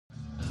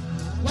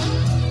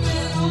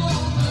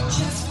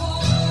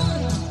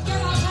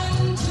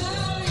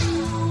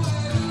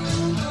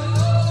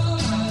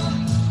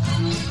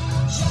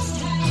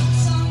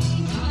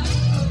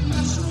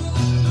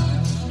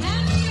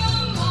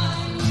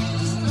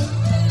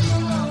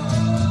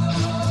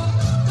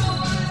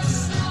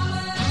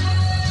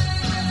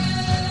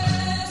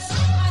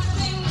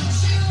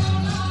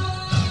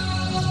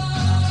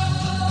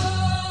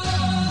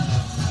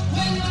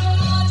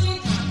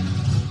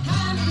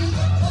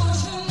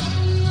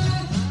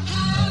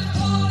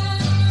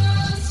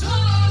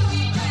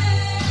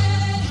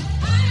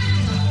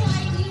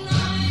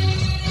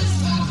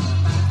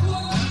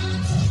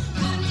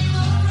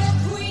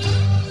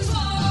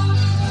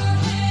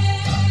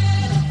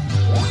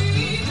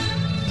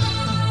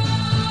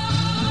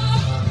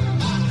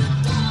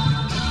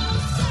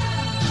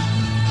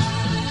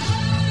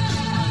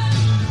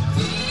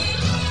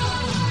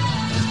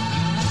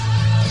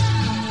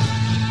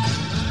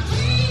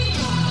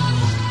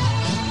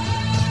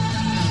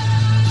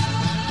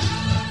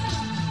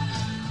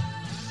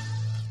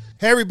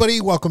Hey everybody,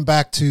 welcome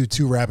back to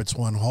Two Rabbits,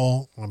 One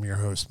Hole. I'm your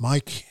host,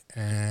 Mike,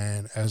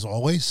 and as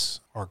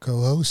always, our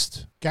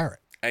co-host, Garrett.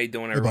 How you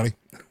doing, Hey everybody?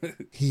 buddy.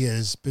 He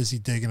is busy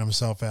digging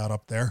himself out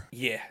up there.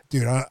 Yeah.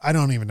 Dude, I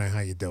don't even know how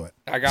you do it.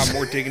 I got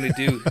more digging to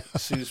do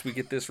as soon as we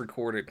get this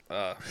recorded.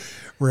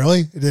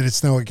 Really? Did it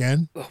snow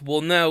again? Well,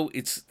 no,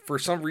 it's for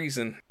some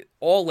reason,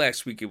 all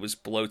last week it was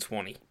below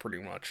 20,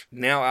 pretty much.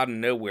 Now, out of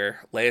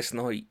nowhere, last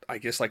night, I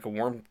guess like a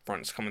warm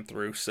front's coming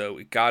through, so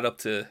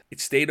it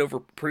stayed over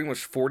pretty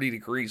much 40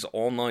 degrees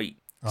all night.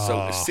 So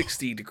a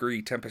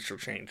 60-degree temperature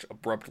change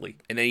abruptly.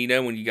 And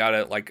then, when you got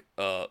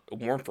a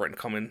warm front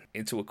coming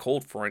into a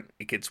cold front,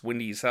 it gets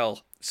windy as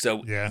hell.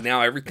 So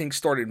Now everything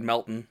started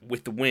melting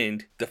with the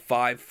wind. The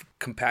 5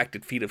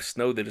 compacted feet of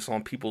snow that is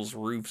on people's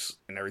roofs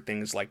and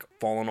everything is like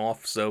falling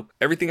off. So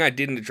everything I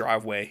did in the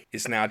driveway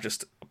is now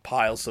just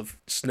piles of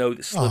snow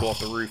that slid off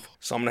the roof.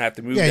 So I'm gonna have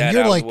to move that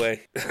out of the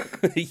way.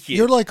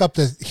 You're like up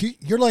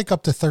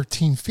to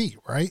 13 feet,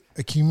 right?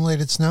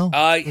 Accumulated snow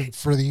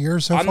for the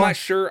year so far? I'm not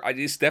sure.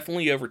 It's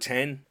definitely over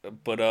 10,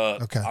 but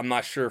okay. I'm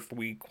not sure if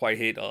we quite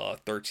hit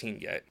 13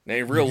 yet. Now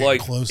in real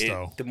life,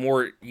 the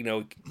more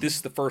this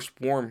is the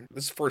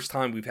first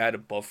time we've had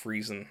above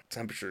freezing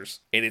temperatures,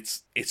 and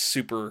it's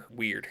super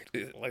weird.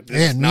 Like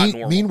this is not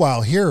normal.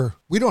 Meanwhile, here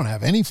we don't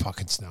have any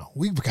fucking snow.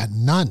 We've got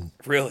none.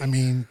 Really? I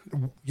mean,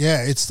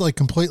 yeah, it's like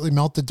completely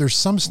melted. There's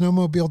some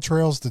snowmobile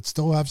trails that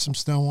still have some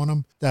snow on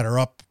them that are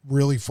up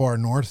really far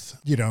north,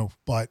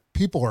 but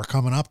people are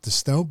coming up to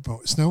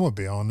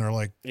snowmobile and they're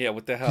like, yeah,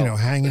 what the hell?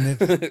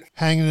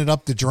 Hanging it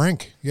up to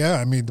drink. Yeah,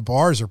 I mean, the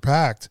bars are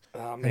packed.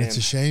 Oh, man. And it's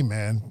a shame,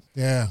 man.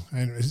 Yeah,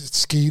 and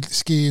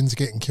skiing's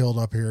getting killed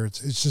up here.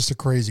 It's just a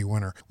crazy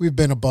winter. We've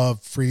been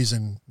above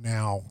freezing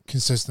now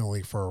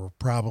consistently for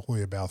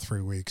probably about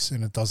 3 weeks,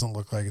 and it doesn't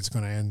look like it's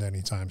going to end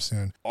anytime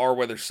soon. Our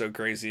weather's so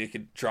crazy, it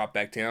could drop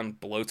back down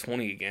below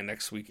 20 again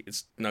next week.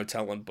 It's no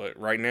telling, but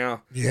right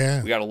now, we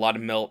got a lot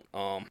of melt.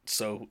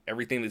 So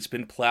everything that's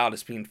been plowed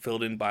is being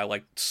filled in by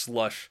like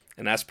slush.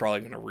 And that's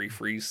probably going to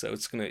refreeze, so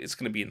it's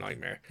gonna be a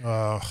nightmare.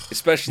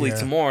 Especially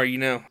tomorrow,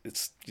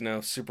 it's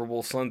Super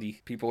Bowl Sunday.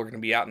 People are gonna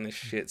be out in this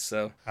shit.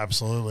 So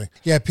absolutely,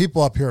 yeah.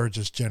 People up here are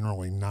just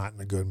generally not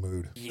in a good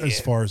mood as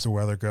far as the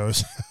weather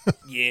goes.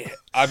 Yeah,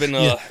 I've been.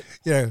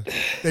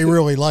 They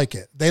really like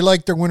it. They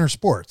like their winter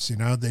sports.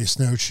 They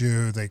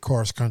snowshoe, they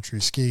cross country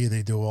ski,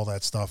 they do all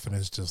that stuff, and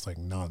it's just like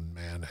none,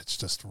 man. It's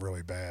just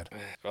really bad.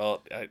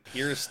 Well,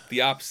 here's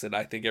the opposite.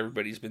 I think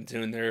everybody's been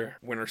doing their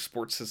winter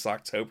sports since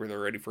October. They're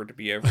ready for it to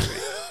be over.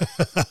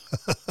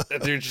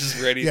 They're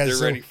just ready.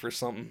 They're ready for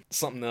something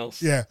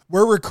else. Yeah,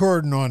 we're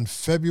recording on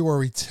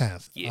February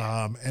 10th.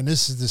 Yeah. And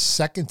this is the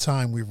second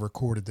time we've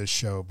recorded this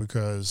show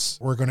because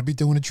we're going to be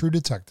doing a True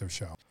Detective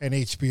show. And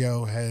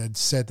HBO had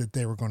said that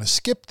they were going to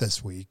skip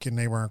this week and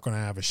they weren't going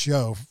to have a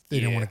show. They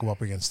didn't want to go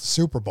up against the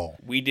Super Bowl.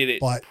 We did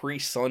it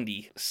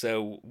pre-Sunday,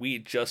 so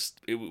we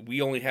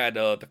only had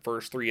the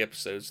first 3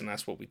 episodes, and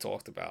that's what we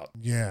talked about.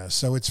 Yeah,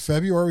 so it's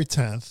February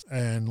 10th,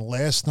 and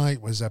last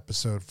night was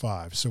episode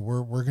 5. So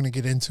we're going to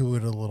get into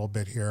it a little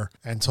bit here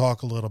and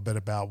talk a little bit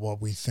about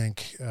what we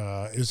think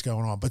is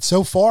going on. But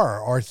so far,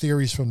 our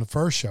theories from the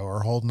first show are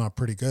holding up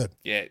pretty good.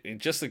 Yeah, and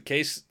just in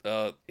case,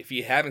 if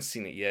you haven't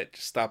seen it yet,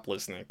 just stop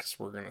listening because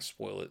we're going to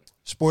spoil it.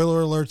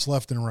 Spoiler alerts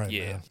left and right,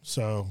 man.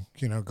 So,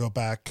 go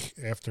back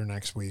after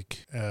next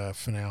week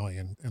finale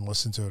and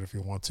listen to it if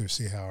you want to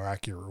see how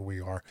accurate we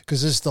are.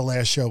 Because this is the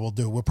last show we'll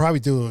do. We'll probably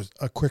do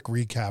a quick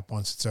recap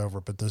once it's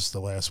over, but this is the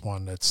last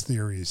one that's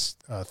theories,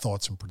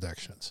 thoughts, and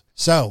predictions.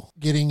 So,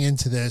 getting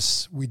into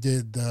this, we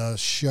did the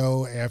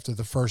show after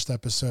the first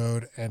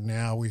episode, and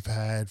now we've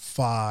had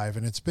 5,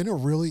 and it's been a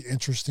really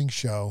interesting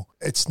show.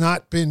 It's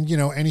not been,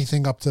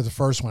 anything up to the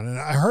first one. And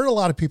I heard a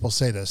lot of people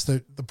say this.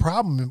 The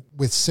problem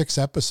with 6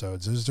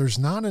 episodes is there's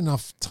not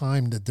enough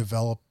time to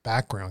develop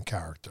background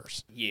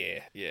characters. Yeah.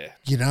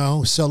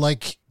 So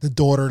like the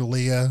daughter,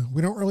 Leah,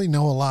 we don't really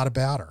know a lot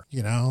about her,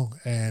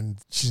 and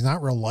she's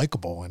not real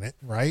likable in it,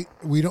 right?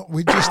 We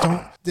just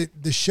don't,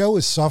 the show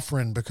is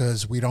suffering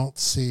because we don't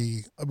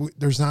see,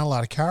 there's not a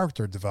lot of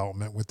character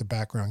development with the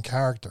background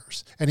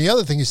characters. And the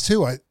other thing is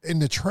too, in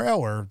the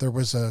trailer, there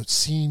was a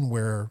scene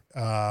where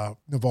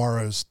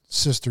Navarro's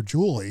sister,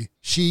 Julie,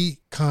 she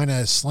kind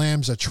of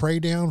slams a tray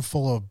down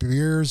full of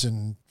beers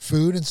and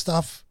food and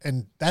stuff.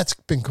 And that's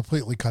been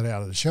completely cut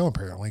out of the show,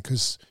 apparently,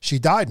 because she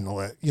died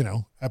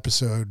in,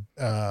 episode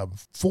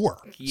 4.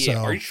 Yeah. So,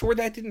 are you sure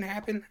that didn't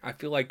happen? I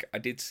feel like I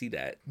did see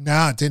that.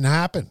 No, it didn't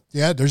happen.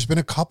 Yeah, there's been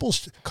a couple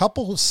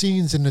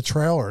scenes in the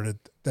trailer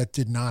that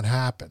did not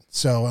happen.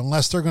 So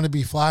unless they're going to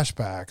be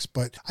flashbacks,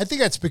 but I think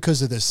that's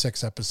because of this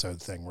 6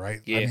 episode thing, right?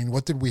 Yeah. I mean,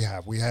 what did we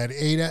have? We had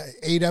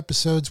 8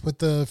 episodes with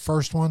the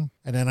first one,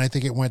 and then I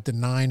think it went to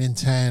 9 and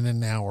 10, and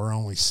now we're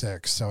only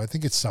 6. So I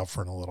think it's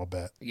suffering a little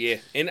bit. Yeah,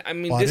 and I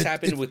mean, this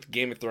happened with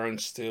Game of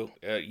Thrones too.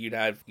 You'd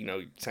have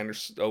 10 or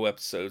so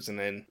episodes, and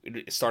then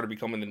it started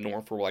becoming the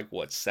norm for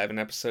 7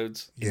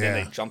 episodes, and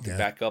then they jumped it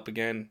back up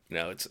again.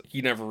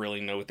 You never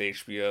really know with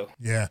HBO.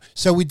 Yeah.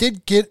 So we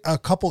did get a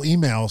couple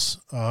emails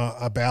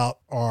about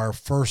our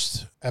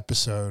first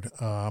episode,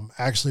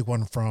 actually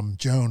one from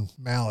Joan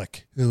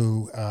Malik,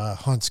 who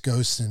hunts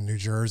ghosts in New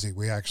Jersey.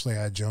 We actually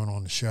had Joan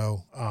on the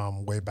show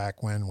way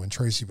back when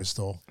Tracy was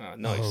still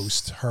nice. a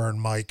host, her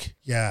and Mike.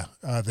 Yeah,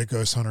 the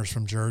ghost hunters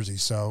from Jersey.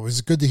 So it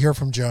was good to hear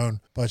from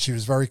Joan, but she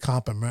was very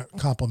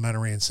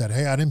complimentary and said,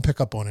 hey, I didn't pick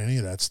up on any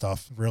of that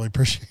stuff. Really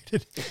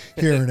appreciated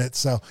hearing it.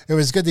 So it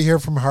was good to hear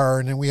from her.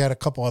 And then we had a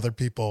couple other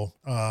people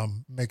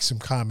make some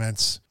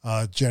comments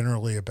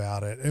generally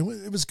about it. And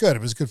it was good.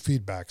 It was good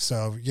feedback.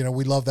 So,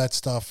 we love that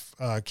stuff.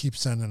 Keep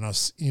sending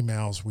us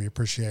emails. We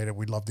appreciate it.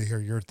 We'd love to hear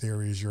your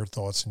theories, your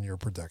thoughts, and your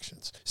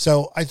predictions.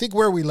 So I think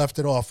where we left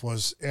it off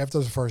was after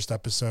the first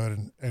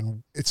episode,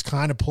 and it's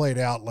kind of played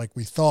out like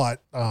we thought.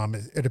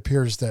 It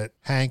appears that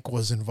Hank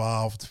was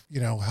involved,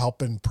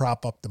 helping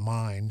prop up the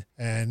mine.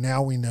 And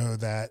now we know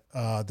that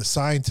the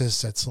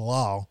scientists at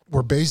Salal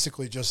were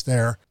basically just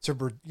there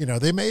to,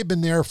 they may have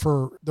been there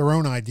for their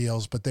own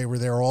ideals, but they were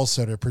there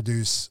also to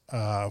produce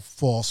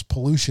false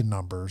pollution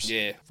numbers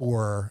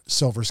for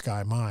Silver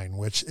Sky Mine,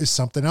 which is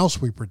something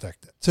else we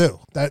predicted too.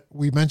 That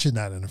we mentioned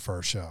that in the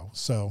first show.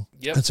 So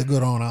that's a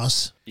good on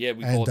us. Yeah,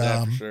 we called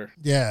that for sure.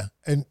 Yeah,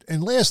 and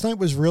last night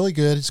was really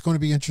good. It's going to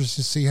be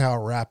interesting to see how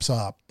it wraps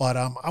up. But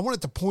I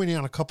wanted to point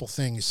out a couple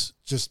things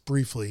just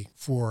briefly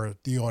for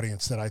the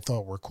audience that I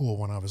thought were cool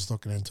when I was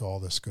looking into all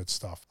this good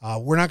stuff.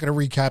 We're not going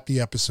to recap the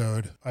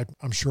episode.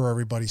 I'm sure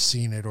everybody's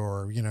seen it,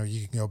 or,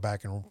 you can go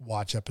back and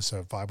watch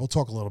episode 5. We'll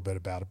talk a little bit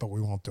about it, but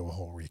we won't do a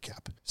whole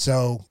recap.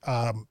 So,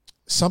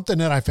 something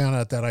that I found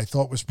out that I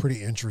thought was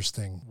pretty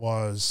interesting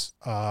was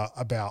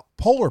about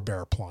polar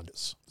bear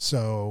plunges.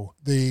 So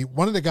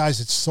one of the guys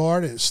that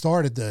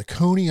started the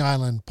Coney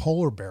Island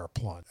polar bear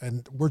plunge,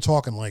 and we're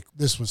talking like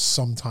this was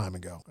some time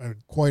ago,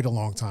 quite a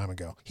long time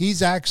ago. He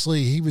was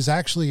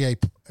actually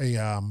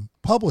a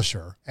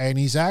publisher, and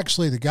he's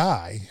actually the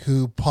guy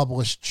who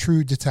published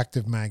True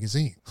Detective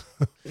magazine.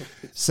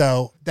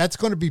 So that's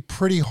going to be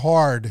pretty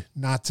hard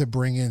not to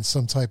bring in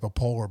some type of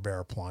polar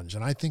bear plunge.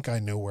 And I think I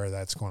know where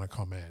that's going to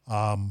come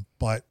in.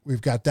 But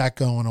we've got that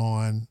going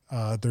on.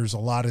 There's a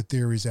lot of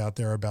theories out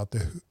there about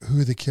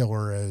who the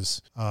killer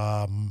is.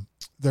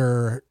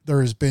 There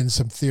has been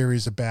some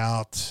theories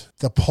about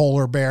the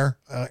polar bear.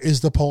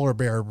 Is the polar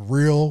bear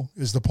real?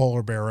 Is the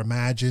polar bear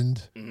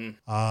imagined?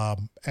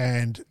 Mm-hmm.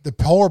 And the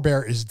polar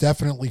bear is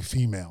definitely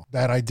female.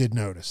 That I did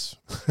notice.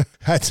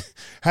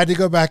 had to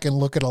go back and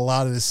look at a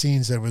lot of the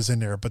scenes that was in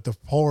there, but the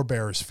polar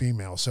bear is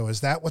female. So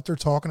is that what they're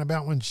talking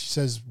about when she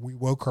says we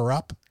woke her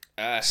up?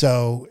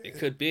 So it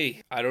could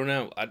be. I don't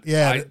know.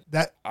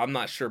 I'm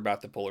not sure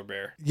about the polar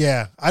bear.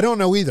 Yeah, I don't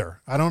know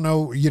either. I don't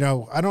know.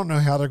 I don't know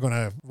how they're going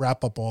to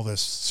wrap up all this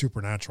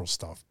supernatural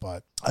stuff.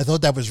 But I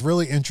thought that was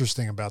really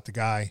interesting about the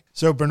guy.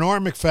 So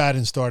Bernard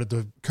McFadden started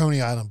the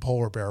Coney Island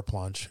Polar Bear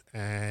Plunge,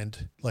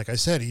 and like I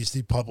said, he's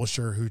the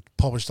publisher who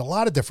published a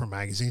lot of different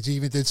magazines. He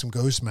even did some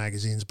ghost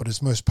magazines, but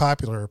his most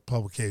popular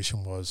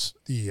publication was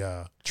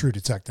the True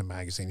Detective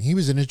magazine. He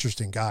was an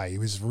interesting guy. He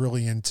was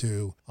really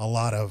into a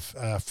lot of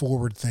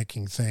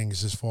forward-thinking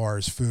things as far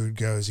as food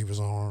goes. He was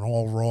on an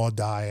all-raw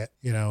diet.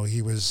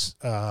 He was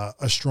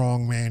a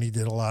strong man. He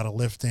did a lot of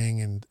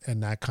lifting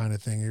and that kind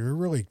of thing. He was a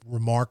really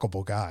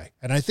remarkable guy.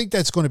 And I think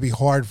that's going to be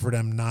hard for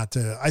them not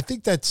to. I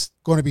think that's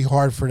going to be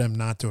hard for them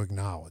not to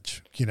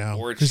acknowledge,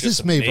 because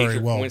this may very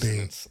well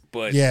be.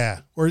 But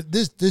yeah, or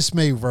this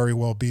may very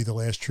well be the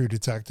last True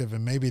Detective,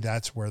 and maybe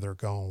that's where they're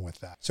going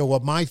with that. So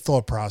what my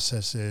thought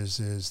process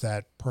is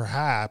that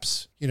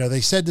perhaps,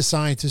 they said the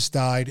scientist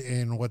died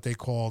in what did they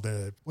call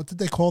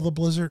the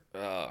blizzard?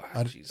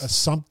 A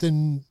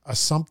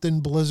something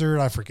blizzard,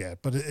 I forget,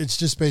 but it's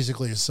just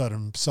basically a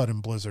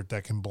sudden blizzard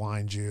that can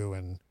blind you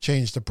and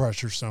change the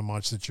pressure so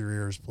much that your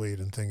ears bleed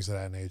and things of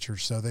that nature.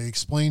 So they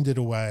explained it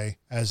away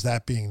as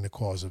that being the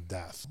cause of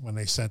death when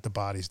they sent the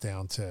bodies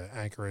down to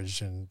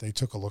Anchorage and they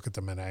took a look at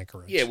them in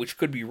Anchorage. Yeah, which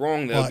could be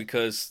wrong though,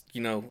 because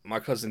my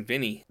cousin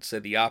Vinny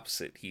said the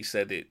opposite. He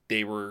said that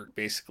they were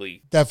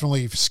basically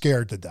definitely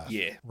scared to death.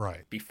 Yeah,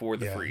 right before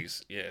the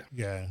freeze.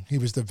 Yeah. He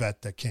was the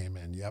vet that came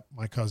in. Yep,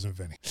 my cousin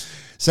Vinny.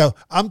 So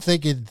I'm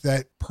thinking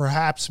that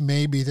perhaps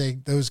maybe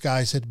those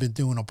guys had been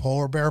doing a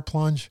polar bear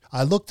plunge.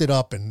 I looked it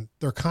up, and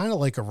they're kind of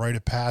like a rite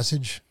of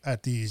passage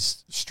at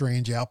these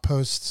strange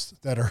outposts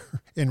that are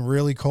in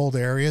really cold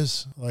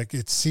areas. Like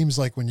it seems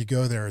like when you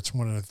go there, it's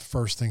one of the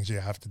first things you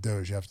have to do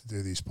is you have to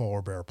do these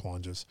polar bear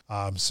plunges.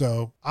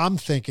 So I'm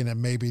thinking that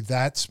maybe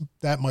that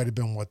might have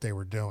been what they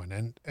were doing.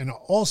 And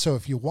also,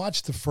 if you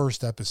watch the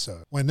first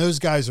episode, when those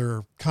guys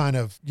are kind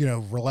of,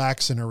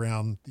 relaxing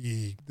around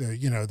the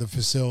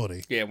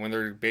facility. Yeah, when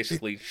they're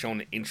basically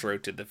showing an intro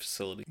to the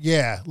facility.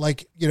 Yeah,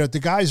 like, the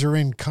guys are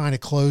in kind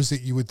of clothes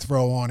that you would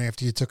throw on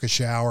after you took a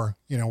shower,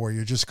 where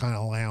you're just kind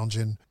of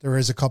lounging. There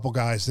is a couple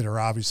guys that are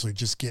obviously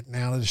just getting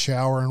out of the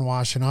shower and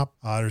washing up.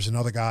 There's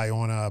another guy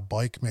on a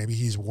bike. Maybe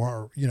he's,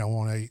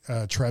 on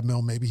a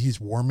treadmill. Maybe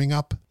he's warming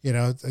up.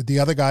 The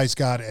other guy's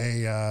got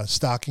a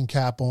stocking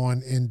cap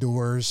on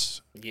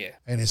indoors. Yeah.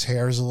 And his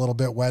hair is a little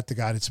bit wet, the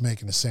guy that's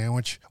making the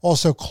sandwich.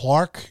 Also,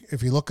 Clark,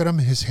 if you look at him,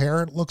 his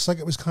hair looks like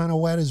it was kind of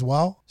wet as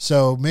well.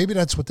 So maybe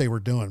that's what they were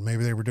doing.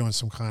 Maybe they were doing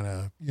some kind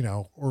of,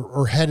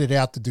 or headed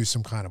out to do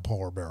some kind of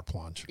polar bear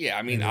plunge. Yeah,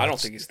 I mean, I don't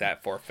think it's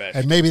that far-fetched.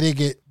 And maybe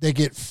they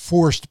get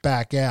forced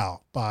back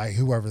out by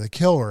whoever the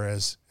killer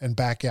is and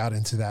back out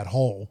into that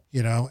hole,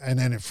 and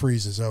then it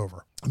freezes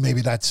over.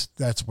 Maybe that's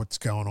what's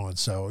going on.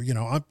 So,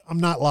 I'm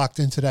not locked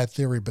into that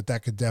theory, but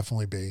that could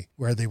definitely be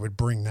where they would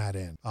bring that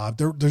in.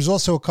 There's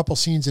also a couple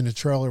scenes in the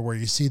trailer where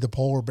you see the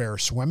polar bear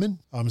swimming.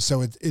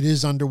 So it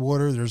is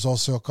underwater. There's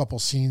also a couple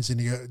scenes in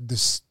the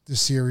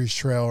series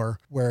trailer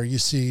where you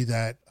see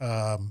that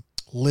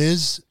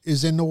Liz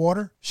is in the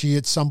water. She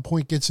at some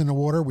point gets in the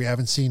water. We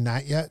haven't seen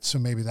that yet, so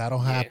maybe that'll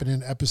happen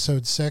in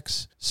episode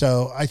 6.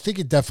 So I think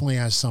it definitely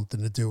has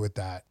something to do with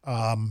that.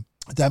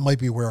 That might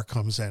be where it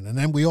comes in. And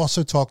then we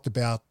also talked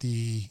about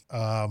the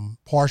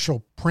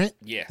partial print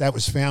that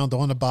was found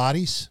on the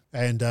bodies.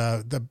 And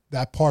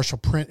that partial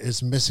print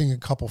is missing a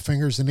couple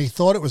fingers. And they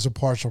thought it was a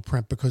partial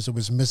print because it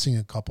was missing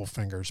a couple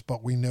fingers.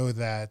 But we know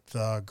that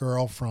the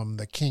girl from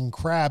the King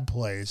Crab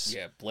place.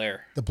 Yeah,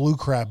 Blair. The Blue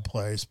Crab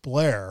place,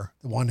 Blair,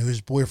 the one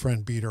whose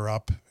boyfriend beat her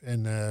up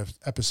in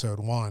episode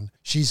 1.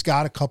 She's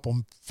got a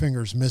couple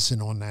fingers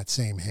missing on that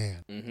same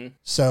hand. Mm-hmm.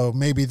 So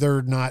maybe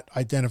they're not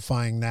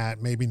identifying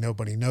that. Maybe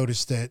nobody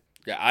noticed it.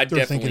 Yeah,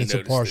 they're thinking it's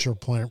a partial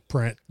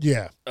print.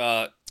 Yeah.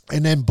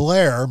 And then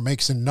Blair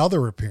makes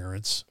another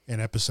appearance in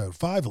episode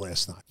 5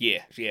 last night.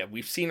 Yeah.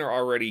 We've seen her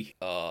already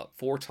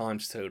 4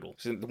 times total.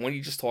 So the one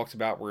you just talked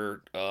about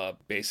where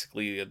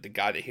basically the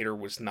guy that hit her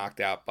was knocked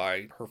out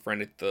by her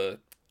friend at the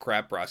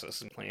crab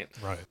processing plant.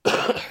 Right.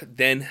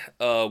 Then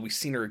we've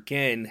seen her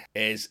again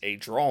as a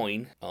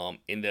drawing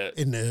in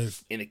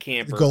the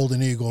camper. The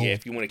Golden Eagle. Yeah,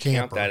 if you want to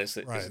count that as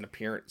an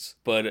appearance.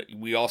 But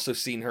we also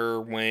seen her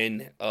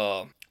when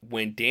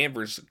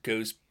Danvers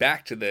goes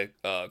back to the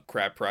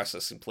crab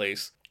processing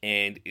place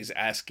and is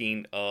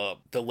asking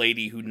the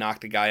lady who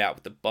knocked the guy out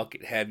with the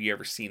bucket, have you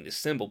ever seen this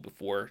symbol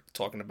before?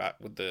 Talking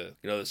about with the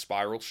the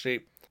spiral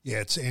shape.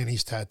 Yeah, it's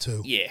Annie's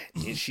tattoo. Yeah,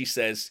 and she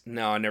says,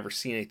 no, I never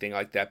seen anything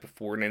like that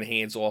before, and then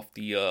hands off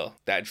the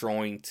that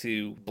drawing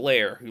to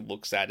Blair, who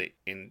looks at it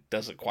and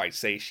doesn't quite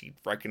say she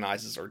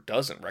recognizes or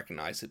doesn't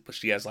recognize it, but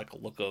she has like a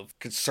look of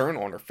concern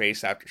on her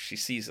face after she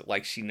sees it,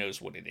 like she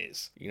knows what it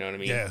is. You know what I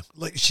mean? Yeah,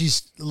 like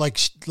she's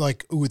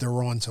like, ooh,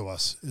 they're on to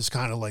us. It's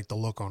kind of like the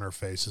look on her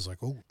face is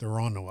like, ooh, they're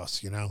on to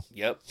us,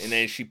 Yep, and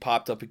then she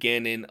popped up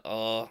again in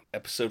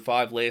episode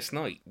 5 last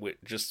night, with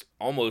just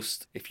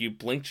almost, if you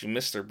blinked, you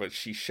missed her, but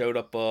she showed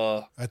up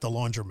at the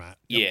laundromat.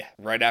 Yeah,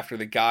 right after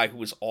the guy who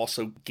was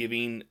also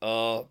giving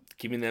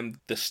them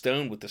the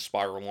stone with the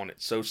spiral on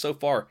it. So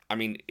far, I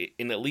mean,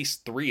 in at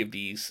least 3 of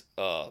these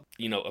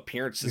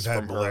appearances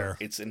from her,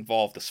 it's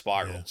involved the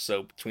spiral. Yeah.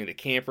 So between the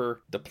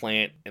camper, the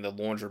plant, and the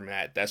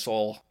laundromat, that's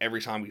all.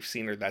 Every time we've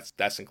seen her,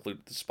 that's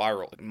included the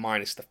spiral,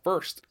 minus the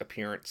first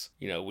appearance,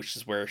 which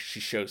is where she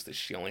shows that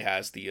she only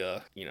has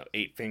the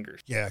 8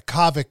 fingers. Yeah,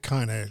 Kavik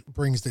kind of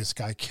brings this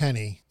guy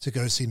Kenny to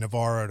go see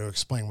Navarro to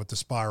explain what the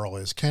spiral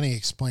is. Kenny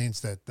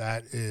explains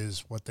that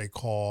is what they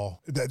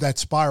call that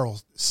spiral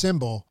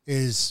symbol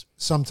is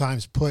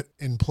sometimes put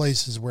in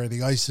places where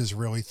the ice is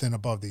really thin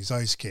above these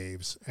ice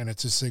caves, and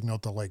it's a signal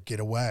to like get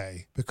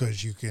away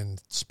because you can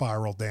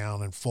spiral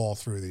down and fall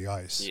through the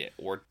ice. Yeah,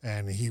 or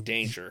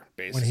danger,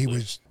 basically. When he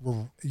was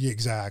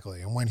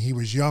exactly, and when he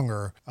was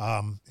younger,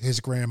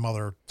 his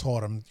grandmother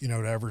taught him,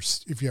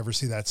 if you ever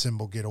see that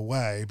symbol, get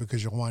away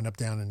because you'll wind up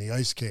down in the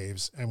ice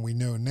caves. And we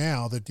know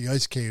now that the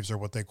ice caves are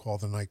what they call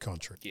the night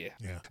country.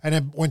 Yeah. And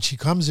then when she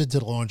comes into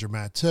the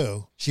laundromat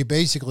too, she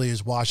basically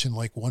is washing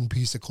like one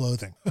piece of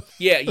clothing.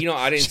 Yeah,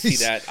 I didn't see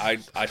that.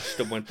 I should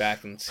have went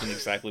back and seen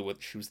exactly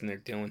what she was in there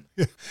doing.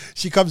 Yeah.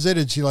 She comes in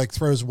and she like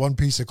throws one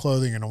piece of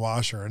clothing in a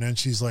washer, and then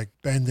she's like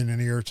bending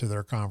an ear to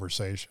their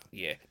conversation.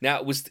 Yeah.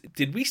 Now,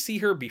 did we see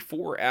her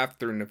before or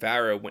after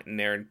Navarro went in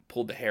there and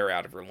pulled the hair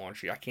out of her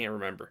laundry? I can't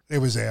remember. It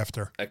was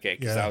after. Okay,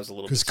 because that was a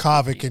little bit. Because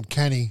Kavik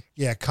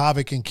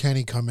and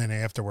Kenny come in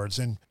afterwards,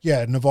 and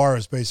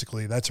Navarro's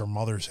basically that's her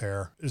mother's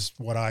hair is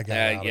what I got.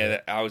 Out of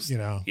it. I was.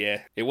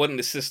 Yeah, it wasn't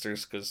the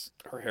sister's because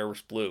her hair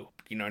was blue.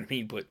 You know what I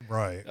mean? But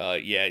right.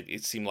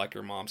 It seemed like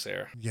her mom's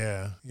hair.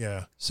 Yeah.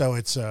 So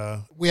it's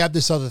we have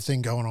this other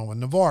thing going on with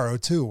Navarro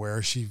too,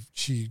 where she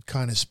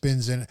kind of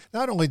spins in.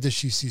 Not only does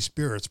she see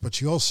spirits, but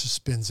she also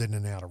spins in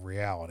and out of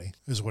reality,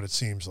 is what it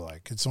seems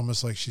like. It's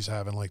almost like she's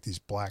having like these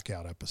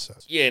blackout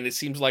episodes. Yeah, and it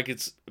seems like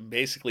it's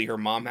basically her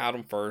mom had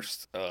them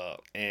first,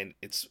 and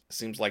it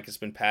seems like it's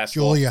been passed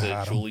off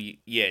to Julia.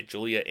 Yeah,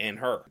 Julia and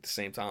her at the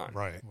same time.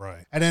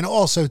 Right. And then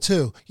also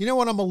too, you know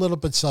what I'm a little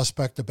bit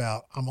suspect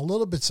about? I'm a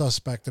little bit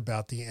suspect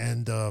about the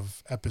end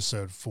of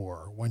episode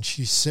 4 when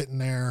she's sitting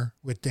there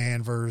with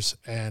Danvers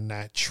and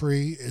that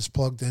tree is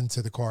plugged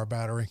into the car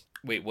battery.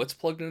 Wait, what's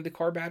plugged into the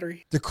car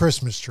battery? The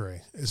Christmas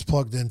tree is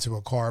plugged into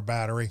a car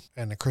battery,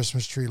 and the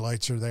Christmas tree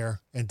lights are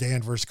there. And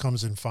Danvers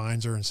comes and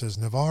finds her and says,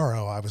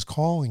 Navarro, I was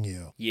calling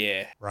you.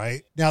 Yeah.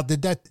 Right? Now,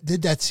 did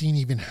that scene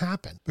even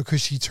happen? Because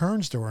she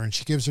turns to her and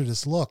she gives her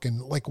this look.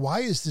 And like,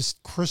 why is this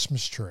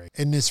Christmas tree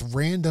in this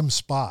random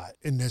spot,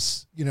 in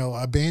this,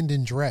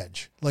 abandoned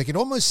dredge? Like, it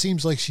almost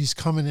seems like she's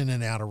coming in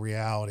and out of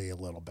reality a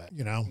little bit,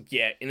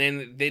 Yeah, and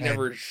then they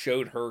never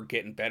showed her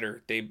getting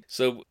better.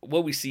 So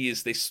what we see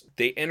is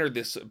they enter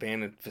this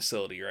abandoned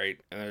facility, right?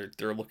 And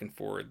they're looking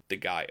for the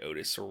guy,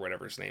 Otis, or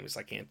whatever his name is.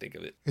 I can't think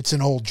of it. It's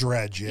an old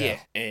dredge, yeah.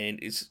 And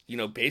it's,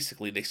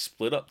 basically they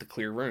split up the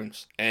clear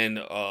rooms.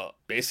 And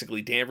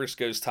basically Danvers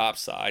goes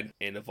topside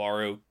and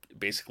Navarro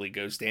basically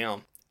goes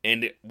down.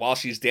 And while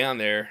she's down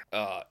there,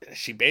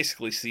 she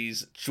basically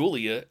sees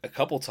Julia a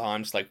couple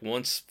times, like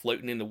once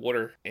floating in the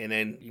water. And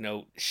then,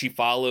 she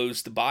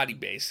follows the body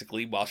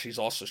basically while she's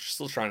also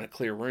still trying to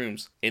clear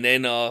rooms. And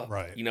then,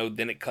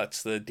 then it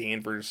cuts the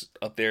Danvers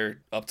up there,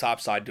 up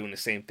topside doing the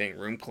same thing,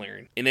 room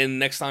clearing. And then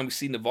next time we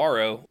see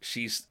Navarro,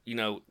 she's,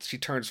 she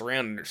turns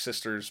around and her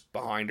sister's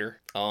behind her.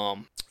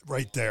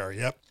 Right there,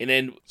 yep. And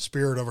then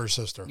spirit of her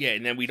sister. Yeah,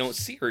 and then we don't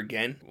see her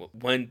again.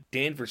 When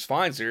Danvers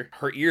finds her,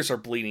 her ears are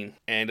bleeding,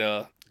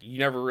 and you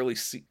never really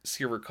see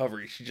her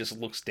recovery. She just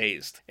looks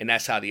dazed, and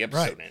that's how the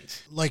episode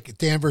ends. Like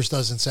Danvers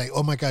doesn't say,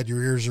 "Oh my God,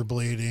 your ears are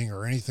bleeding"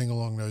 or anything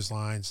along those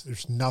lines.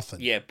 There's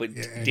nothing. Yeah, but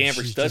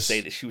Danvers does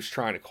say that she was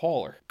trying to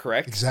call her.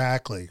 Correct?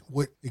 Exactly.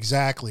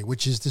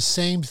 Which is the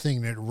same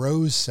thing that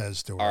Rose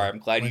says to her. All right, I'm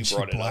glad you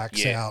brought it up.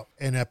 Blacks out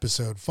in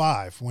episode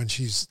 5 when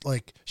she's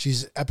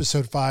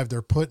episode 5.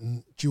 They're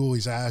putting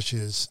Julia's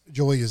ashes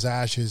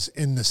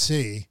in the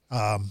sea,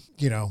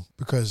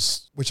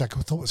 because, which I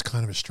thought was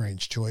kind of a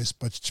strange choice,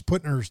 but she's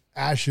putting her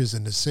ashes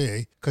in the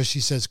sea because she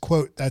says,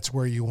 quote, "That's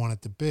where you want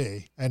it to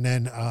be." And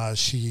then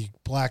she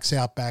blacks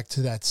out back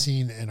to that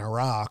scene in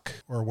Iraq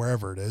or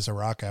wherever it is,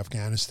 Iraq,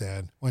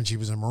 Afghanistan, when she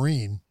was a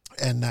Marine.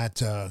 And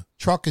that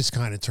truck is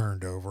kind of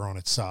turned over on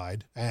its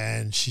side,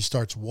 and she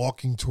starts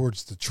walking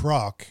towards the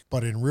truck,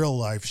 but in real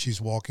life,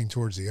 she's walking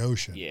towards the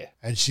ocean. Yeah.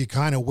 And she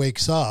kind of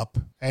wakes up,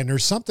 and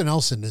there's something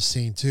else in this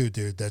scene too,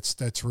 dude,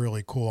 that's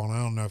really cool, and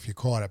I don't know if you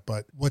caught it,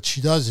 but what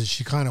she does is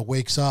she kind of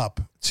wakes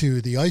up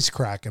to the ice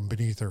cracking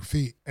beneath her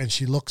feet, and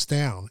she looks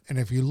down, and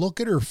if you look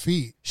at her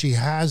feet, she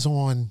has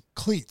on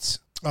cleats,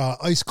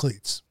 ice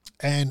cleats.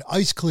 And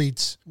ice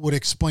cleats would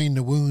explain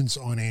the wounds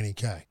on Annie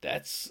K.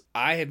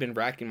 I had been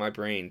racking my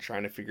brain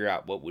trying to figure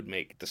out what would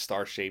make the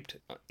star-shaped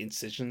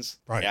incisions.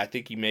 Right. Yeah, I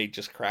think you may have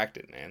just cracked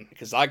it, man,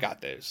 because I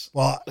got those.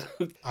 Well,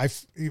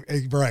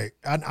 right.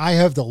 And I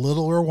have the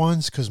littler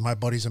ones because my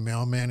buddy's a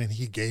mailman and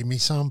he gave me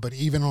some. But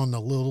even on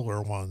the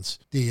littler ones,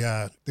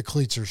 the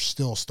cleats are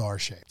still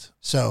star-shaped.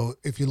 So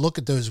if you look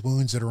at those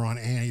wounds that are on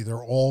Annie,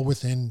 they're all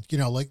within,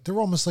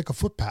 they're almost like a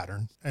foot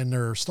pattern and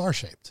they're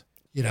star-shaped.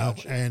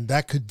 Gotcha. And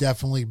that could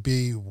definitely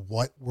be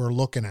what we're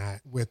looking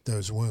at with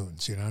those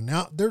wounds.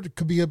 Now there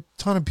could be a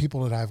ton of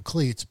people that have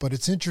cleats, but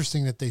it's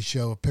interesting that they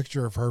show a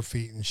picture of her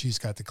feet and she's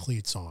got the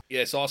cleats on. Yeah,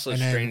 it's also and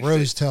strange. And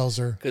Rose tells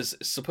her, because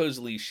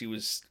supposedly she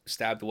was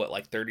stabbed,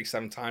 like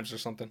 37 times or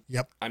something?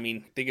 Yep. I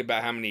mean, think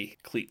about how many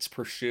cleats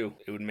per shoe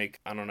it would make.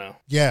 I don't know.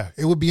 Yeah,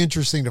 it would be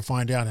interesting to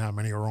find out how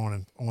many are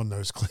on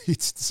those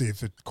cleats to see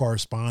if it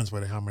corresponds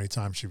with how many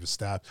times she was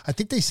stabbed. I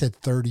think they said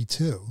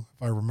 32,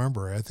 if I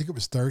remember. I think it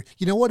was 30.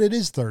 You know what? It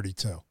is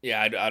 32.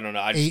 Yeah, I don't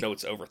know. I just know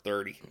it's over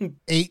 30.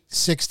 8,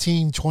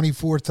 16,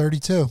 24,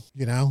 32,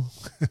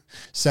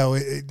 So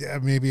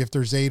maybe if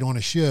there's 8 on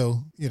a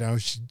shoe,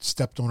 she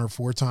stepped on her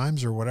 4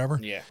 times or whatever.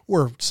 Yeah.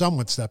 Or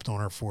someone stepped on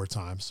her 4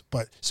 times.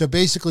 But so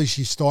basically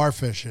she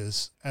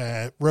starfishes.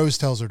 Rose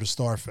tells her to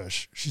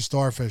starfish. She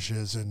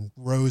starfishes and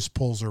Rose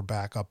pulls her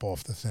back up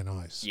off the thin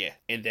ice. Yeah.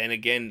 And then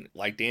again,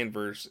 like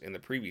Danvers in the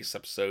previous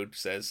episode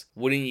says,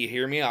 "Wouldn't you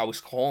hear me? I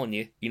was calling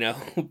you,"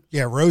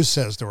 Yeah, Rose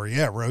says to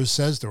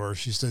her,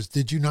 she says,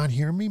 "Did you not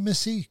hear me,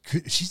 Missy?"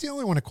 She's the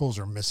only one that calls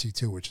her Missy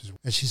too,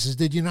 and she says,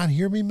 "Did you not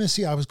hear me,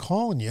 Missy? I was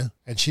calling you."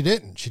 And she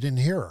didn't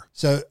hear her.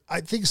 So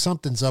I think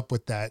something's up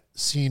with that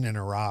scene in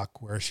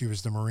Iraq where she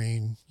was the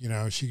Marine.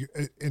 She,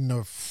 in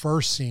the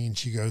first scene,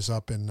 she goes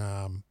up and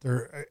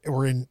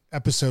or in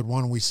episode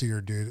 1, we see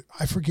her, dude.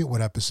 I forget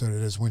what episode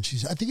it is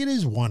I think it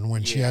is 1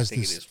 when she has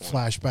this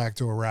flashback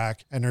to Iraq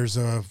and there's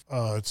a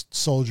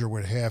soldier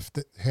with half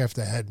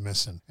the head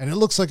missing. And it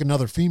looks like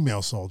another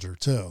female soldier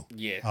too.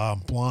 Yeah.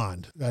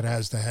 Blonde that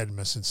has the head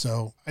missing.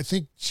 So I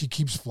think she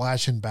keeps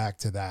flashing back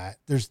to that.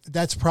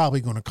 That's probably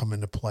going to come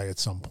into play at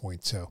some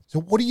point too. So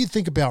what do you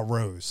think about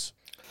Rose?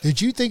 Did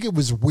you think it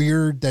was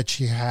weird that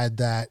she had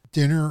that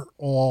dinner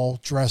all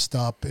dressed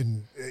up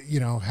and,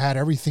 had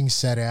everything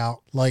set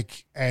out?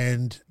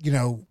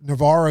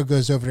 Navarro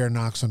goes over there and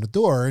knocks on the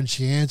door and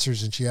she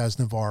answers and she has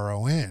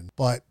Navarro in.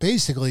 But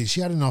basically she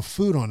had enough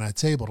food on that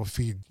table to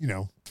feed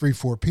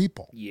 4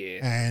 people. Yeah.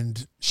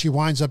 And she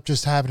winds up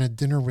just having a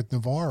dinner with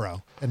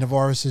Navarro. And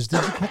Navarro says,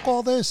 did you cook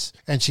all this?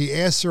 And she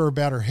asks her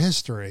about her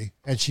history.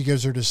 And she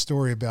gives her the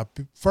story about,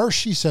 first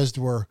she says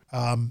to her,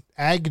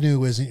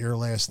 Agnew isn't your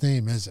last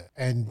name, is it?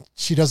 And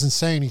she doesn't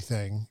say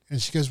anything.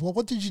 And she goes, well,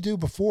 what did you do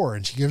before?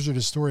 And she gives her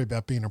the story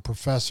about being a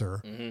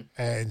professor.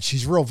 And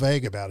she's real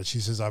vague about it. She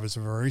says, I was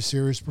a very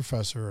serious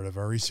professor at a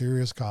very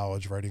serious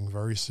college writing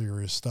very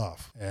serious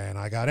stuff. And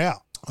I got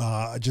out.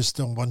 Just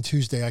on one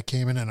Tuesday I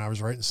came in and I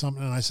was writing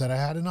something and I said I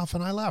had enough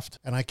and I left.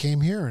 And I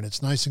came here and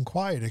it's nice and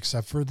quiet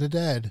except for the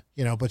dead,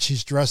 but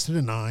she's dressed to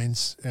the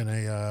nines in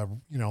a,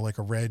 like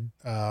a red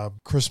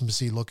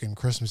Christmas Eve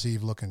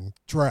looking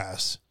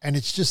dress. And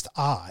it's just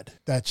odd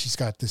that she's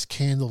got this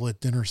candlelit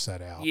dinner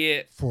set out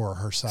for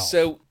herself.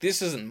 So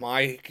this isn't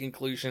my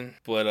conclusion,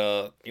 but,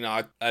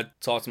 I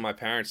talked to my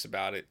parents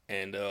about it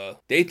and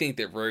they think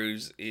that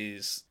Rose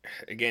is,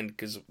 again,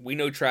 because we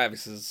know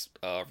Travis is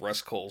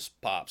Russ Cole's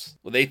pops.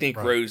 Well, they think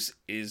Rose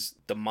is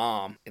the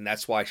mom, and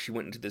that's why she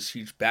went into this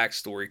huge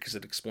backstory, because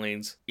it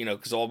explains,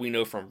 because all we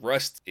know from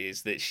Rust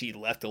is that she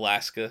left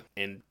Alaska,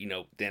 and,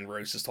 then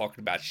Rose is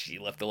talking about she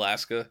left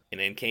Alaska, and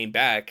then came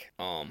back,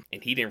 and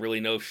he didn't really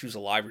know if she was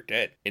alive or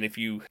dead. And if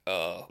you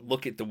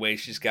look at the way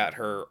she's got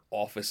her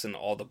office and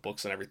all the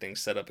books and everything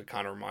set up, it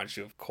kind of reminds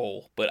you of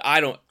Cole. But I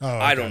don't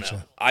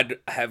know. I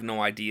have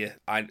no idea.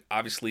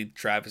 Obviously,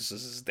 Travis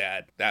is his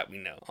dad. That we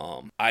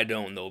know. I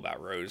don't know about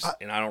Rose,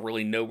 and I don't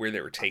really know where they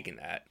were taking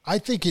that. I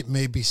think it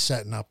may be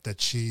setting up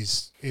that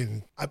she's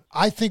in.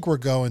 I think we're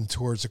going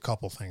towards a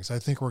couple things. I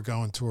think we're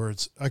going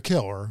towards a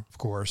killer, of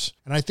course.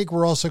 And I think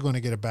we're also going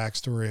to get a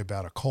backstory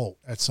about a cult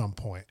at some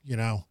point,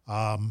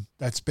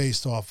 that's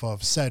based off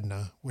of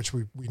Sedna, which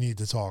we need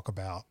to talk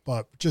about.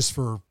 But just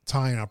for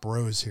tying up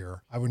Rose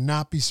here, I would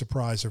not be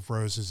surprised if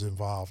Rose is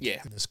involved in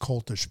this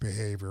cultish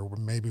behavior,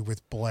 maybe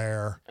with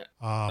Blair.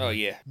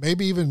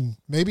 Maybe even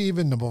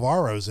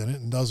Navarro's in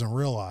it and doesn't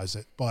realize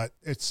it. But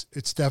it's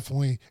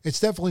definitely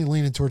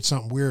leaning towards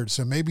something weird.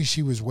 So maybe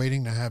she was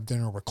waiting to have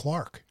dinner with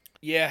Clark.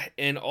 Yeah,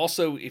 and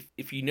also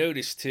if you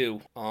notice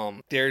too,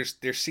 there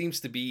seems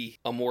to be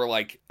a more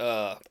like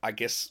I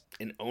guess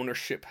an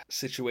ownership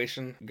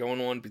situation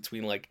going on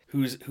between like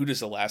who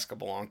does Alaska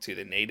belong to,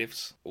 the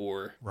natives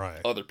or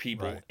other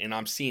people, and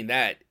I'm seeing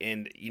that,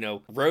 and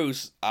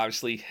Rose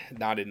obviously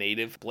not a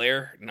native,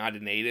 Blair not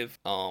a native,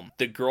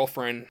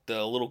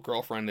 the little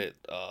girlfriend that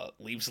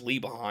leaves Lee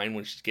behind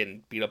when she's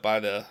getting beat up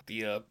by the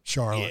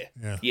Charlotte,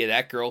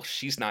 that girl,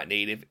 she's not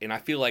native, and I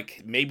feel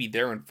like maybe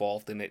they're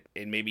involved in it,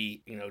 and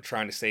maybe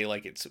trying to say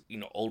like it's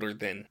older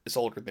than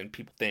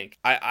people think.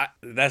 I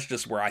that's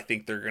just where I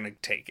think they're gonna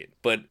take it,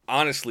 but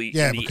honestly,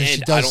 in the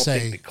end, I don't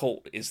think the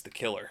cult is the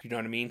killer. You know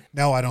what I mean?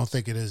 No, I don't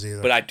think it is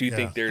either. But I do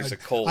think there's a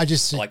cult,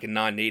 like a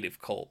non-native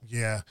cult.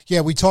 Yeah.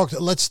 We talked.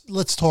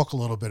 Let's talk a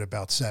little bit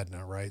about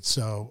Sedna, right?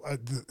 So,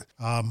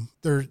 I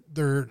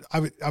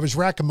was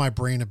racking my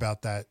brain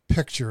about that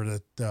picture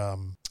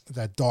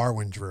that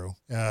Darwin drew,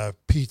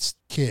 Pete's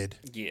kid.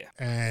 Yeah.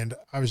 And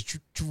I was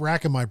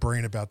racking my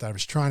brain about that. I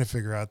was trying to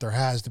figure out there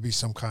has to be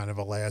some kind of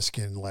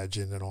Alaskan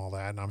legend and all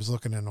that. And I was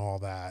looking into all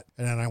that.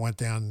 And then I went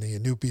down the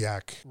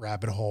Inupiaq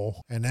rabbit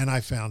hole. And then I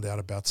found out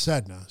about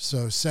Sedna.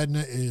 So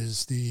Sedna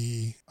is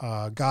the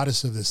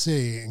goddess of the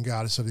sea and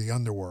goddess of the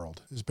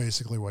underworld is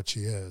basically what she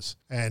is.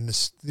 And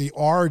the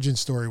origin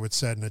story with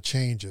Sedna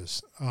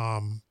changes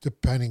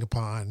depending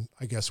upon,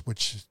 I guess,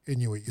 which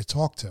Inuit you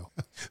talk to.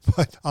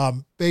 But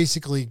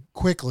basically,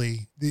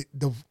 quickly,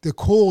 the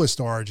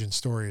coolest origin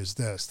story is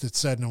this, that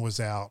Sedna was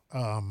out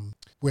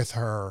with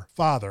her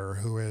father,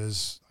 who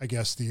is, I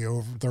guess, their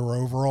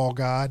overall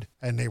god,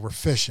 and they were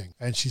fishing.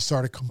 And she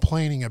started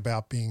complaining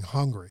about being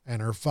hungry,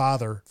 and her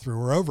father threw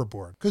her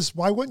overboard. Because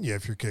why wouldn't you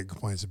if your kid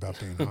complains about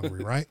being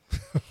hungry, right?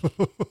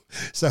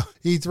 So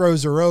he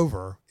throws her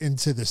over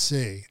into the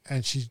sea,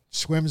 and she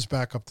swims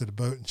back up to the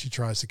boat, and she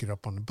tries to get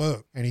up on the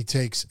boat. And he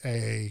takes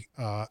a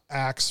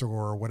axe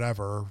or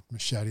whatever,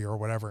 machete or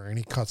whatever, and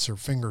he cuts her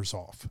fingers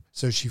off.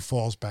 So she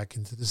falls back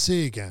into the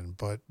sea again.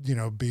 But,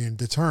 being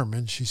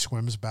determined, she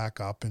swims back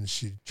up and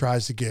she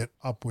tries to get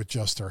up with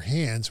just her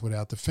hands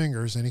without the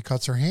fingers, and he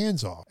cuts her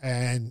hands off.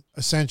 And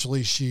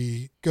essentially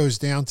she goes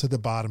down to the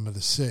bottom of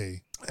the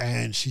sea.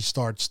 And she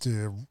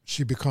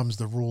becomes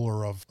the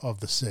ruler of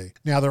the sea.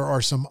 Now, there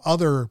are some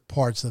other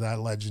parts of that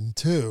legend,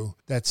 too,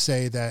 that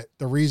say that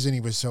the reason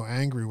he was so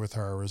angry with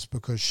her is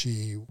because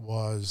she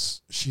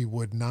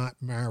would not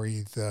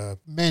marry the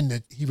men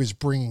that he was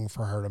bringing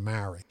for her to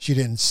marry. She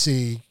didn't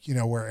see,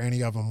 where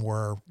any of them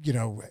were,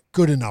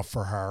 good enough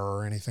for her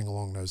or anything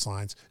along those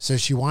lines. So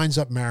she winds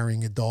up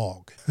marrying a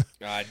dog.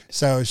 God.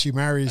 So she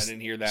marries. I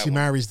didn't hear that. She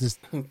marries this.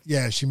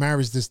 Yeah, she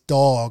marries this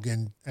dog,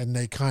 and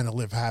they kind of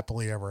live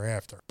happily ever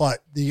after. But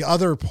the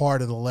other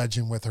part of the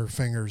legend with her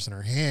fingers and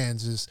her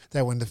hands is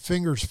that when the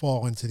fingers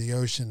fall into the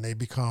ocean, they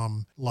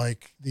become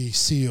like the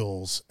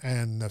seals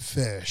and the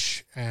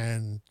fish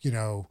and,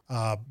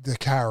 the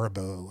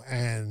caribou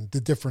and the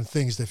different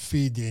things that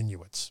feed the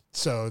Inuits.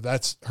 So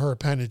that's her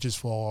appendages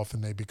fall off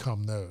and they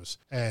become those.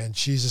 And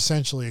she's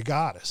essentially a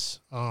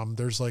goddess.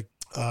 There's like,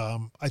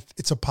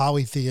 it's a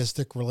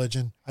polytheistic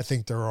religion. I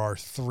think there are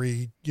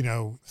three,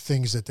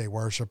 things that they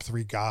worship,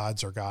 three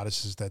gods or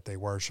goddesses that they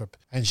worship,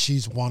 and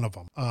she's one of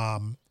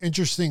them.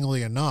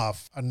 Interestingly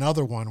enough,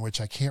 another one,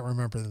 which I can't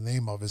remember the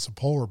name of, is a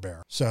polar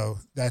bear. So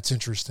that's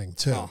interesting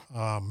too,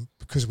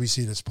 because we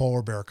see this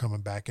polar bear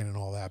coming back in and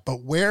all that.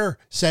 But where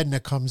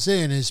Sedna comes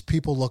in is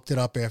people looked it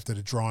up after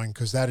the drawing,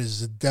 because that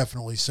is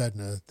definitely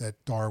Sedna that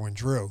Darwin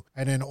drew.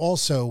 And then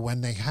also when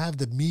they have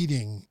the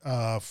meeting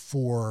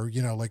for,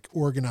 like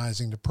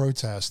organizing the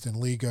protest, and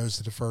Lee goes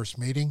to the first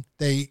meeting,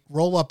 they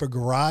roll up a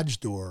garage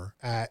door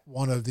at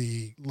one of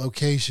the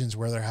locations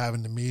where they're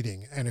having the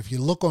meeting. And if you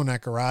look on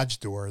that garage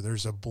door,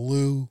 there's a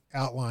blue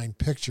outline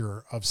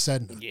picture of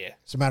Sedna. Yeah.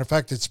 As a matter of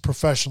fact, it's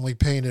professionally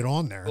painted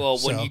on there. Well,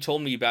 when you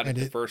told me about it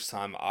the first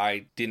time,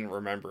 I didn't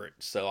remember it.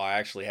 So I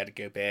actually had to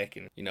go back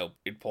and,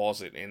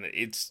 pause it. And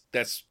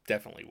that's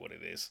definitely what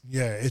it is.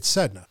 Yeah, it's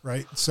Sedna,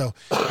 right? So,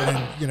 and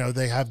then,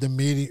 they have the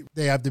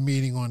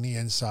meeting on the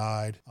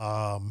inside.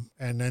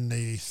 And then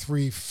the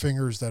three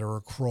fingers that are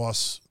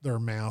across their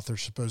mouth are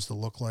supposed to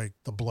look like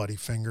the bloody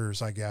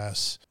fingers, I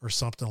guess, or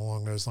something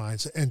along those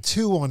lines. And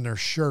two on their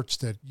shirts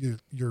that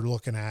you're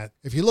looking at.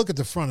 If you look at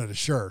the front of the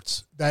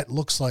shirts, that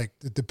looks like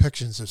the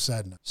depictions of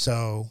Sedna.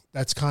 So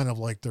that's kind of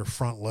like their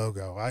front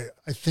logo. I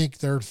think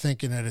they're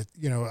thinking that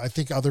I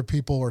think other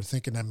people are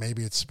thinking that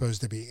maybe it's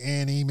supposed to be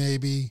Annie,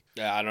 maybe.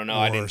 Yeah, I don't know.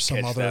 I didn't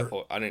catch that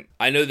point.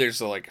 I know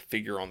there's a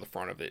figure on the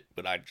front of it,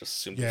 but I just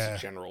assumed it was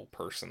a general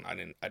person. I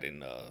didn't.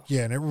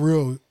 Yeah, and it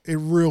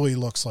really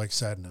looks like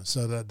Sedna.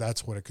 So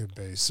that's what it could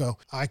be. So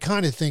I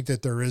kind of think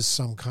that there is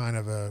some kind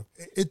of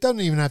it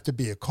doesn't even have to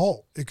be a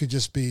cult. It could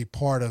just be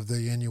part of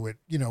the Inuit,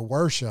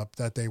 worship,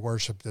 that they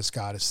worship this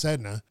goddess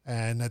Sedna,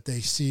 and that they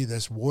see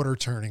this water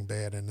turning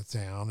bad in the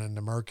town and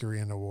the mercury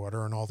in the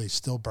water and all these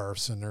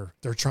stillbirths, and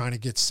they're trying to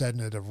get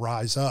Sedna to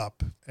rise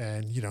up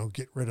and,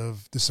 get rid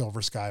of the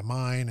Silver Sky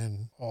Mine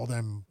and all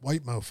them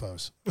white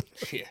mofos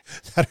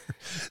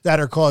that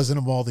are causing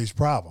them all these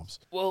problems.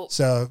 Well,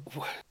 so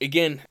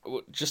again,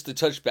 just to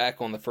touch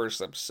back on the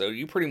first episode,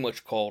 you pretty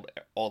much called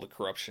all the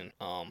corruption.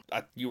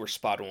 You were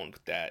spot on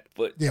with that.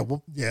 But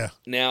yeah.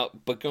 Now,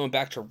 but going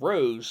back to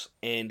Rose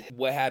and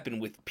what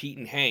happened with Pete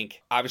and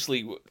Hank,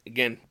 obviously,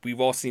 again, we've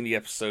all seen the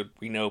episode.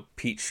 We know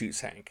Pete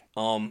shoots Hank.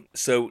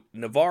 So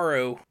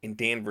Navarro and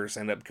Danvers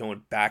end up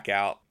going back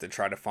out to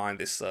try to find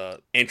this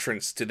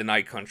entrance to the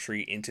Night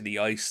Country into the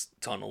ice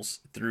tunnels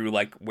through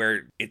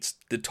where it's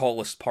the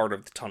tallest part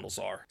of the tunnels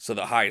are, so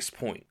the highest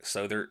point.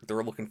 So they're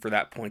looking for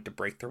that point to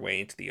break their way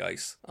into the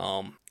ice.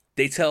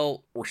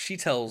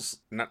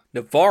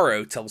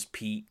 Navarro tells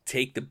Pete,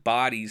 take the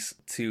bodies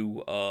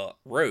to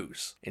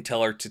Rose and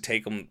tell her to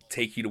take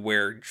you to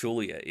where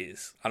Julia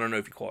is. I don't know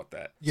if you call it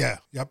that. Yeah.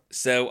 Yep.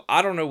 So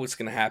I don't know what's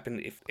going to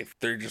happen if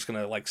they're just going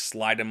to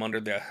slide him under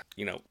the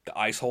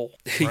ice hole,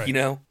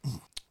 Right.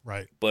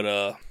 Right.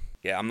 But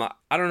yeah,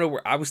 I don't know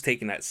where I was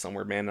taking that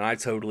somewhere, man, and I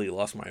totally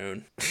lost my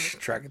own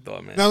track of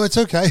thought, man. No, it's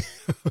okay.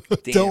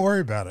 Don't worry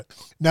about it.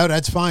 No,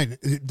 that's fine.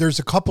 There's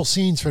a couple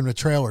scenes from the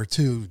trailer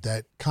too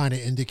that kind of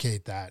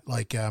indicate that.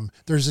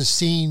 There's a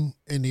scene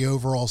in the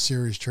overall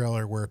series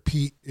trailer where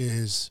Pete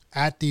is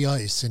at the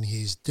ice and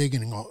he's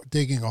digging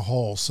a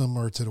hole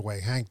similar to the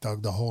way Hank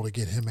dug the hole to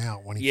get him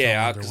out when he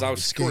fell under because I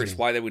was curious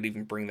why they would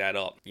even bring that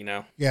up,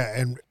 Yeah,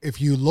 and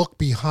if you look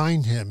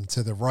behind him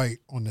to the right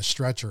on the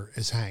stretcher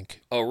is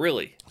Hank. Oh,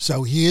 really?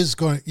 So he is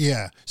going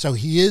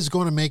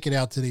to make it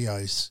out to the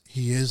ice.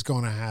 He is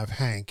going to have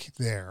Hank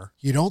there.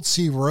 You don't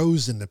see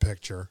Rose in the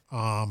picture,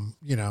 and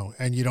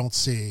you don't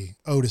see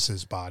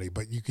Otis's body,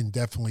 but you can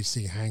definitely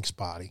see Hank's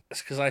body.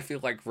 That's because I feel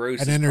like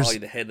Rose is probably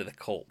the head of the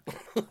cult.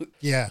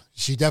 Yeah,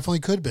 she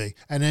definitely could be.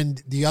 And then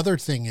the other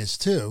thing is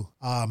too,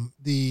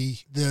 the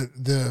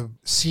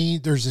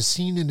scene. There's a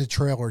scene in the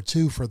trailer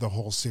too for the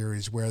whole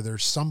series where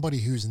there's somebody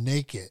who's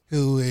naked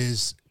who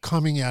is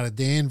coming out of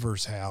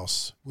Danvers'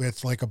 house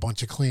with a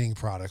bunch of cleaning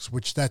products,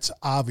 which that's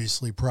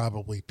obviously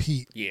probably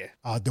Pete. Yeah.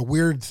 The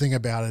weird thing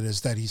about it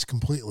is that he's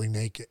completely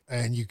naked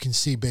and you can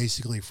see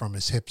basically from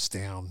his hips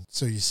down.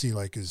 So you see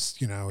his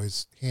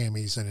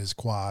hammies and his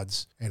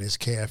quads and his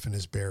calf and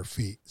his bare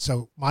feet.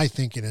 So my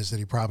thinking is that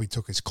he probably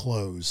took his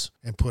clothes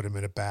and put them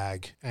in a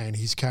bag and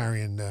he's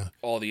carrying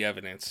all the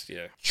evidence.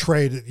 Yeah.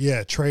 Traded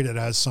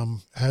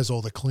has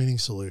all the cleaning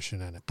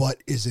solution in it.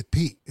 But is it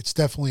Pete? It's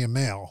definitely a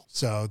male.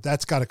 So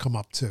that's got to come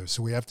up too.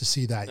 So we have to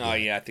see that. Oh,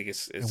 yeah, I think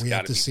it's and we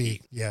have to see.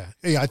 Pete. Yeah,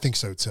 I think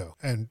so too.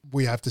 And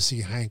we have to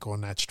see Hank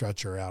on that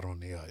stretcher out on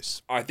the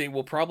ice. I think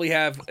we'll probably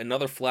have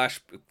another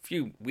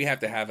we have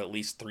to have at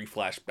least 3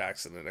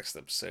 flashbacks in the next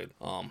episode.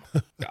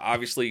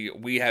 Obviously,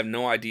 we have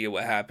no idea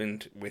what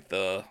happened with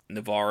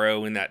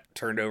Navarro and that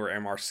turned over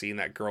MRC and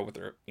that girl with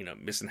her,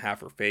 missing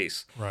half her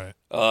face. Right.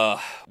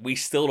 We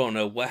still don't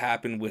know what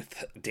happened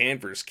with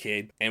Danvers'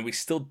 kid, and we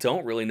still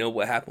don't really know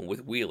what happened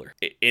with Wheeler.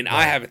 And right.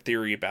 I have a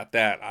theory about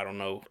that. I don't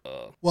know.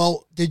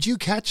 Well, did you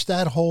catch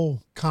that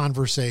whole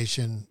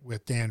conversation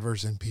with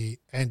Danvers and Pete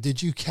And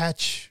did you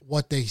catch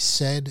what they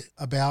said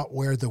about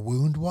where the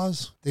wound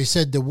was? They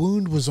said the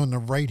wound was on the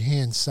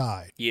right-hand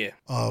side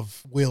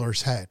of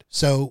Wheeler's head.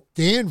 So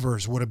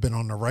Danvers would have been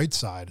on the right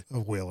side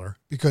of Wheeler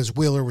because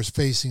Wheeler was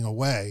facing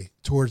away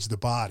towards the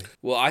body.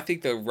 Well, I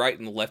think the right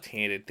and the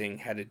left-handed thing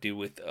had to do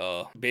with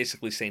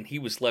basically saying he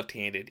was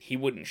left-handed. He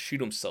wouldn't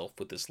shoot himself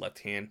with his left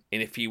hand.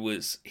 And if he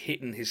was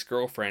hitting his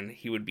girlfriend,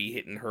 he would be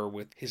hitting her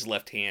with his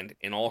left hand.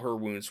 And all her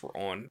wounds were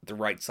on the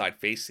right side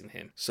facing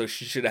him. So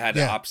she should have had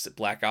the opposite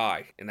black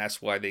eye. And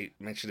that's why they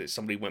mentioned that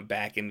somebody went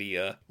back in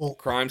the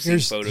crime scene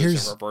photos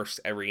and reversed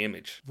every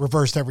image.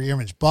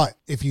 But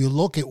if you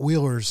look at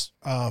Wheeler's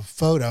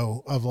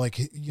photo of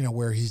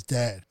where he's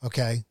dead,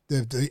 okay,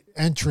 the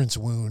entrance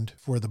wound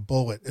for the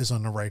bullet is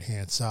on the right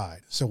hand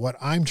side. So what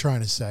I'm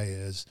trying to say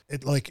is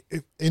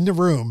in the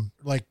room,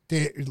 like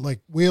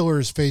Wheeler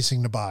is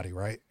facing the body,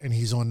 right? And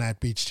he's on that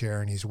beach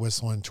chair and he's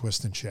whistling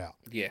Twist and Shout.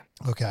 Yeah.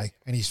 Okay.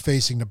 And he's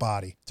facing the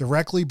body.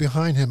 Directly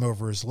behind him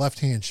over his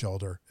left hand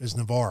shoulder is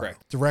Navarro.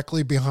 Correct.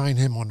 Directly behind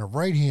him on the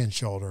right hand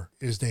shoulder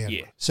is Danvers.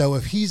 Yeah. So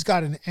if he's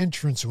got an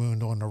entrance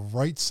wound on the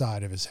right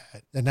side of his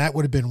head, then that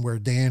would have been where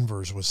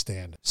Danvers was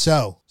standing.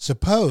 So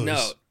suppose.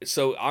 No.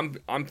 So I'm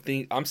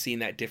seeing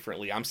that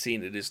differently. I'm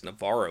seeing it as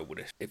Navarro would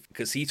have,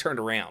 because he turned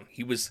around.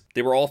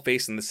 They were all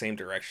facing the same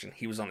direction.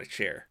 He was on a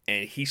chair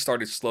and he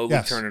started slowly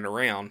turning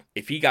around.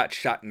 If he got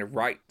shot in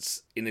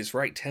his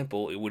right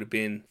temple, it would have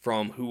been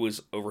from who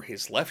was over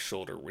his left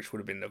shoulder, which would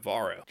have been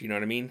Navarro. Do you know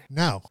what I mean?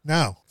 No.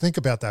 Think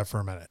about that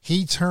for a minute.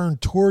 He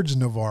turned towards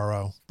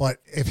Navarro, but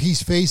if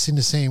he's facing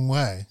the same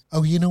way,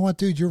 oh, you know what,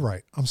 dude? You're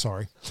right. I'm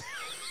sorry.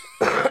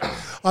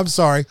 I'm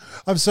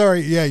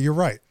sorry. Yeah, you're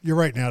right. You're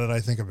right now that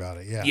I think about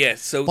it. Yeah. Yeah.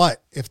 So,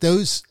 but if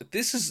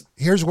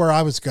here's where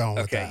I was going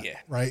with that. Yeah.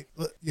 Right.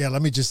 Yeah.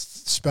 Let me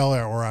just spell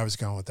out where I was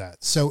going with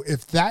that. So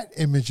if that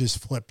image is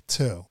flipped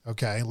too,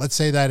 okay, let's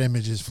say that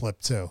image is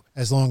flipped too,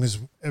 as long as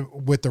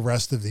with the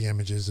rest of the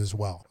images as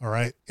well. All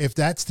right. If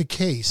that's the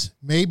case,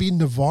 maybe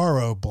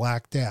Navarro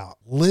blacked out.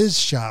 Liz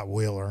shot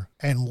Wheeler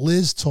and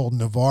Liz told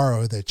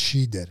Navarro that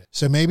she did it.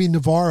 So maybe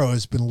Navarro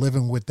has been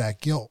living with that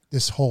guilt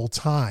this whole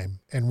time.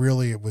 And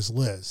really it was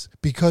Liz,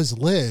 because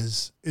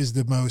Liz is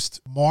the most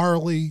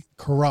morally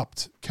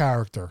corrupt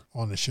character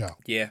on the show.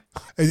 Yeah.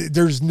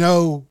 There's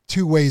no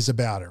two ways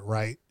about it,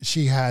 right?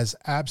 She has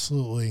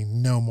absolutely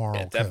no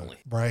moral definitely.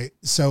 code, right?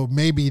 So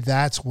maybe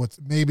that's what's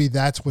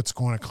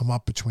going to come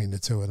up between the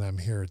two of them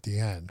here at the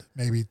end.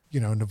 Maybe,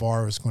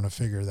 Navarro is going to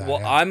figure that out.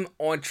 Well, I'm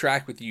on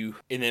track with you,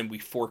 and then we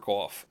fork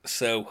off.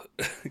 So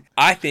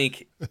I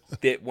think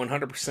that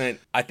 100%,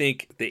 I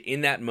think that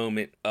in that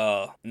moment,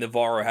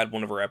 Navarro had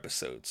one of her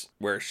episodes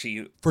where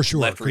she for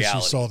sure, left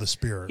reality. She saw the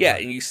spirit. Yeah,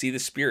 right? And you see the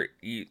spirit.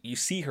 You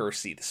see her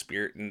see the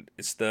spirit, and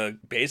it's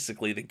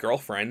basically the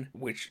girlfriend,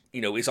 which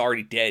is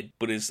already dead,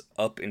 but is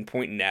up and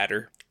pointing at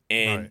her,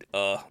 and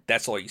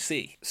that's all you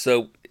see.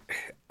 So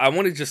I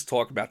want to just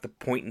talk about the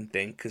pointing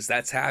thing, because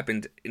that's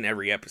happened in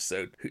every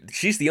episode.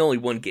 She's the only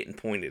one getting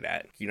pointed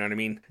at. You know what I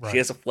mean? Right. She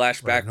has a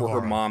flashback where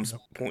her mom's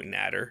pointing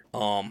at her.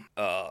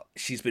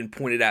 She's been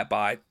pointed at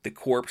by the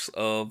corpse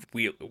of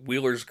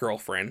Wheeler's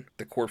girlfriend,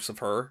 the corpse of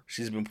her.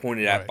 She's been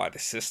pointed at by the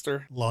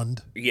sister.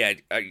 Lund. Yeah,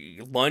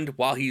 Lund,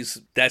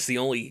 that's the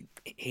only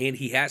hand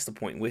he has to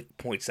point with,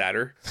 points at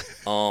her.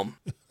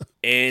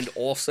 And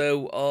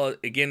also,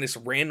 again, this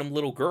random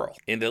little girl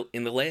in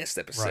the last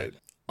episode.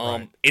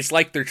 Right. It's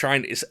like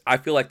I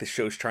feel like the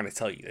show's trying to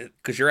tell you,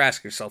 because you're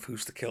asking yourself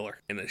who's the killer,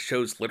 and the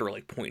show's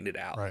literally pointing it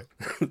out. Right.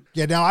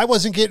 Yeah. Now I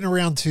wasn't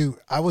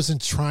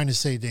trying to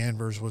say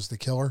Danvers was the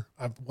killer.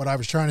 What I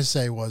was trying to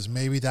say was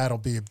maybe that'll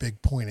be a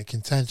big point of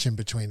contention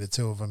between the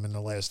two of them in the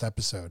last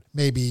episode.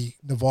 Maybe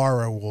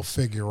Navarro will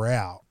figure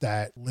out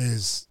that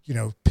Liz,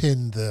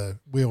 pinned the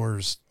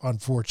Wheeler's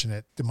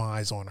unfortunate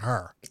demise on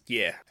her.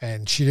 Yeah.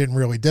 And she didn't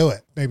really do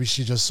it. Maybe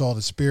she just saw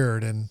the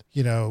spirit and,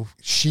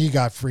 she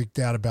got freaked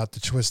out about the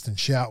Twist and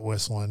Shout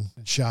whistling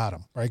and shot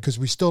him, right? Because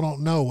we still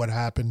don't know what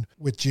happened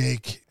with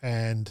Jake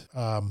and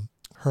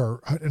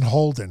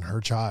Holden,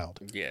 her child.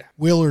 Yeah.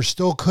 Wheeler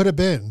still could have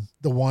been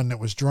the one that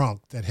was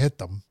drunk that hit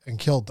them and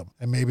killed them.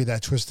 And maybe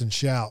that Twist and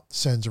Shout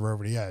sends her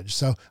over the edge.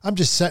 So I'm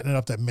just setting it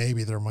up that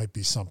maybe there might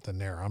be something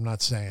there. I'm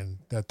not saying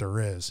that there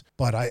is,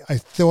 but I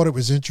thought it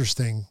was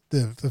interesting,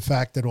 the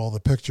fact that all the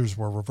pictures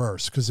were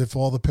reversed. Because if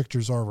all the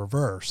pictures are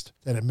reversed,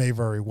 then it may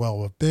very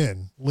well have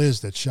been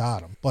Liz that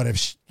shot him. But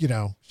if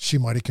she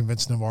might have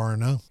convinced Navarro,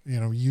 no,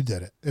 you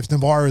did it. If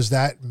Navarro is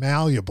that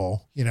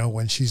malleable,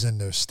 when she's in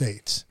those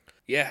states.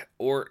 Yeah,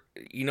 or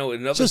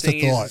another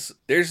thing is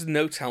there's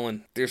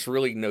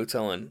really no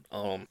telling.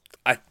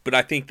 But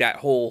I think that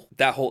whole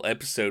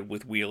episode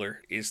with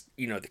Wheeler is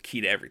the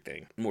key to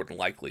everything, more than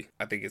likely.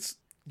 I think it's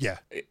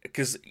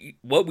because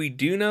what we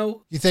do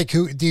know.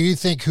 Do you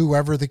think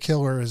whoever the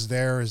killer is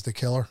there is the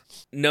killer?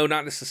 No,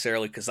 not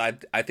necessarily, because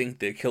I think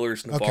the killer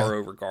is Navarro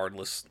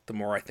regardless. The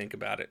more I think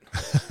about it.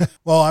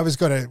 Well,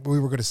 we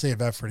were gonna save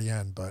that for the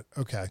end, but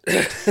okay.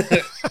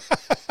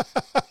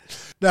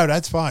 No,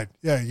 that's fine.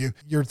 Yeah,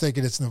 you're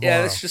thinking it's Navarro.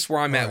 Yeah, that's just where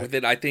I'm at with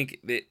it. I think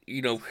that,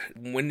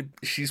 when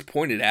she's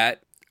pointed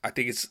at, I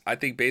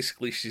think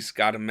basically she's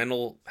got a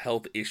mental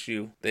health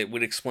issue that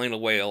would explain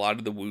away a lot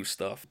of the woo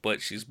stuff,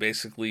 but she's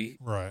basically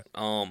right.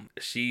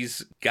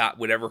 She's got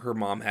whatever her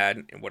mom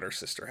had and what her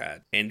sister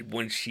had. And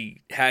when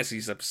she has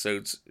these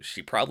episodes,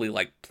 she probably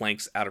like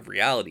planks out of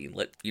reality and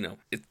let,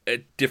 a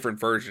different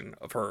version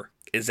of her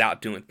is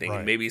out doing things.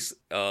 Right. Maybe it's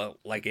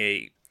like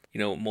a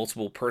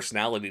multiple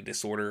personality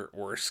disorder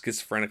or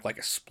schizophrenic, like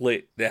a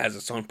split that has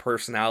its own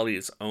personality,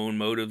 its own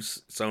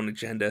motives, its own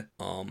agenda.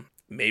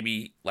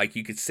 Maybe like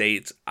you could say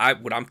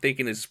what I'm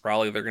thinking is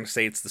probably they're going to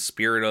say it's the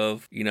spirit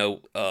of,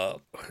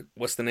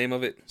 what's the name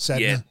of it? Sedna.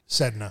 Yeah.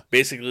 Sedna.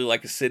 Basically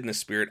like a Sedna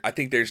spirit. I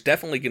think there's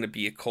definitely going to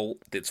be a cult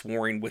that's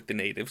warring with the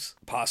natives,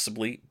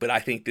 possibly. But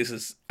I think this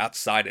is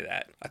outside of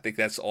that. I think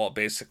that's all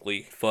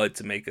basically FUD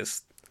to make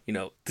us,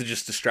 to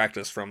just distract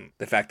us from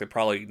the fact that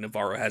probably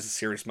Navarro has a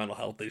serious mental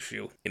health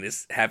issue and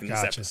is having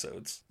these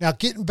episodes. Now,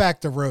 getting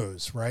back to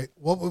Rose, right?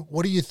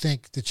 What do you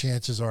think the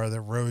chances are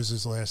that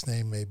Rose's last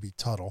name may be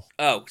Tuttle?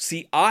 Oh,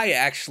 see, I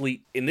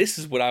actually, and this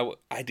is what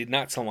I did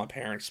not tell my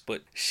parents,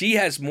 but she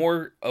has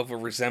more of a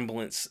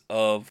resemblance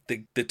of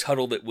the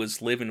Tuttle that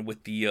was living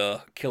with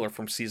the killer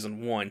from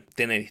season 1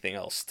 than anything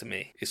else to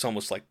me. It's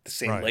almost like the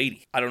same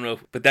lady. I don't know,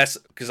 but that's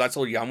because I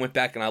told you I went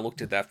back and I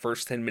looked at that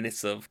first 10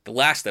 minutes of the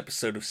last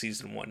episode of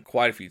season 1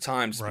 quite a few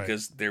times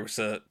because there was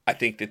I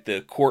think that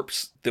the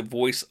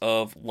voice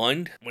of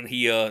Lund, when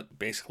he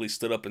basically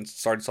stood up and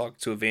started talking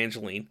to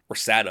Evangeline, or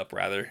sat up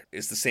rather,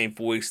 is the same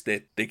voice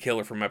that the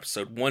killer from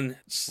episode 1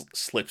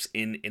 slips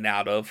in and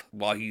out of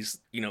while he's,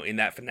 in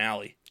that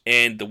finale.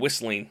 And the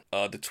whistling,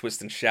 the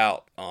twist and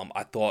shout,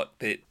 I thought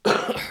that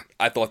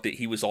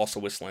he was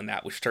also whistling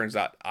that, which turns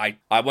out I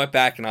went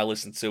back and I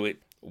listened to it.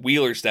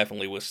 Wheeler's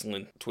definitely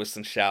whistling Twist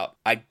and Shout.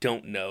 I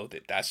don't know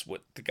that that's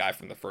what the guy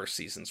from the first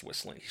season's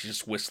whistling. He's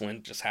just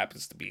whistling, just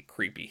happens to be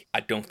creepy.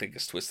 I don't think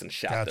it's Twist and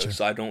Shout, though,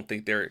 so I don't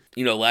think they're...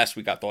 last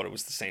week I thought it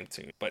was the same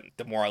tune, but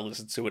the more I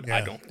listen to it, I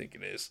don't think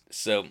it is.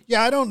 So...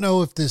 Yeah, I don't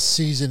know if this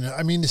season...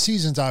 I mean, the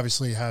seasons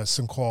obviously has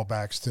some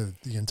callbacks to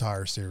the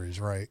entire series,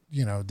 right?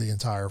 The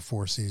entire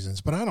 4 seasons,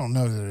 but I don't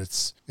know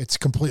that it's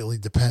completely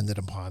dependent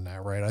upon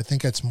that, right? I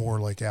think it's more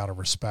like out of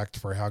respect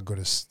for how good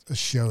a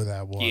show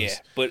that was. Yeah,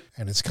 but...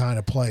 And it's kind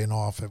of playing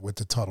off it with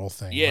the Tuttle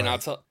thing. Yeah, right? and I'll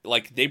tell,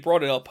 they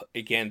brought it up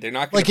again. They're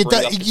not going to bring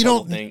up the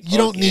Tuttle thing. You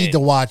don't need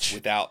to watch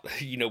without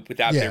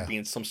there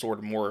being some sort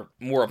of more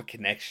of a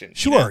connection.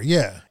 Sure,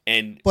 yeah.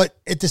 But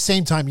at the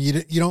same time,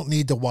 you don't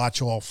need to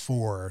watch all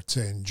 4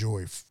 to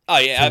enjoy. Oh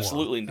yeah,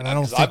 absolutely. And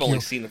I've only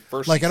seen the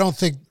first. I don't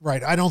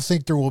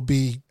think there will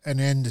be an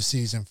end to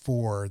season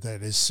 4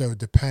 that is so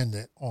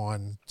dependent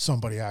on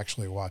somebody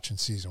actually watching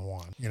season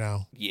 1.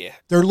 Yeah,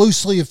 they're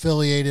loosely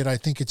affiliated. I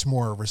think it's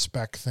more a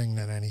respect thing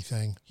than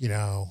anything.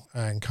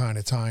 And kind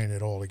of tying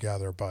it all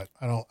together. But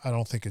I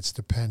don't think it's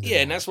dependent. Yeah,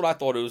 and that's what I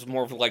thought. It was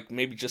more of like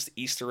maybe just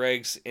Easter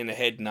eggs and a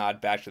head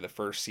nod back to the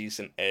first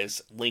season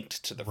as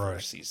linked to the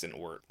first season,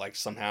 or like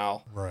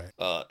somehow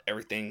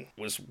everything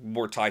was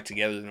more tied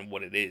together than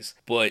what it is.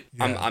 But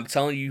I'm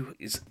telling you,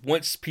 is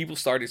once people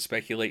started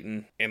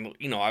speculating, and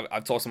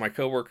I've talked to my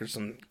coworkers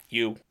and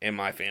you and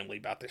my family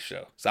about this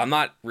show, so I'm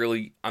not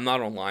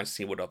online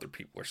seeing what other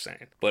people are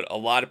saying, but a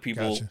lot of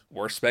people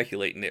were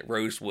speculating that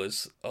Rose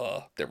was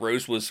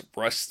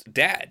Russ's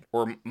dad,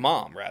 or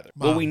mom rather.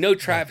 Well, we know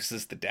Travis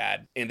is the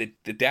dad, and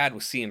the dad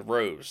was seeing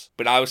Rose,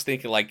 but I was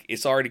thinking like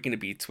it's already going to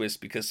be a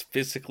twist because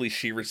physically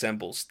she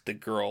resembles the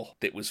girl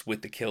that was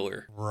with the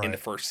killer in the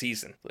first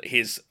season.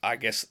 I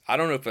guess I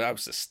don't know if that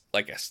was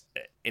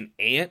an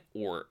aunt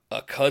or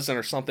a cousin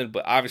or something,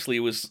 but obviously it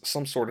was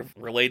some sort of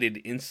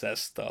related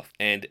incest stuff,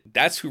 and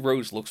that's who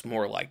Rose looks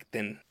more like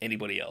than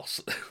anybody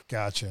else.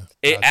 Gotcha.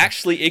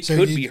 It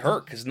could be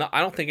her, because I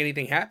don't think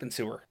anything happened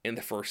to her in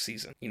the first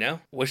season.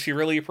 Was she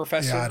really a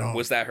professor? Or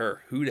was that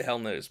her? Who the hell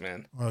knows,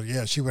 man? Well,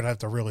 yeah, she would have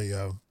to really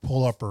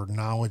pull up her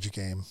knowledge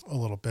game a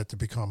little bit to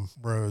become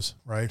Rose,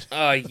 right?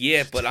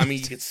 Yeah, but I mean,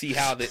 you could see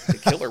how the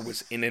killer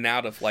was in and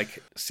out of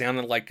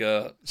sounding like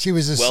a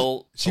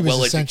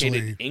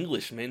well-educated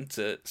Englishman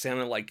to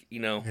sounding like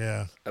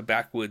a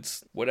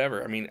backwoods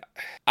whatever. I mean,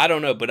 I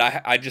don't know, but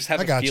I just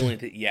have a feeling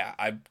that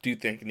I do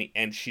think in the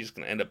end she's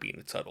going to end up being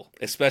a Tuttle,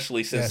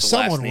 especially since the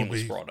last name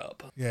was brought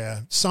up.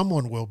 Yeah,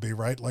 someone will be,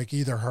 right? Like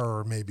either her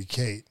or maybe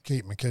Kate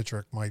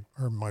McKittrick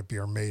might be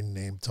her maiden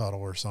name, Tuttle,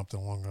 or something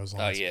along those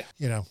lines. Oh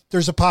yeah.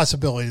 There's a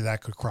possibility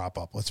that could crop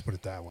up. Let's put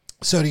it that way.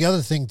 So the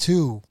other thing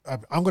too,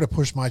 I'm going to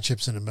push my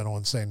chips in the middle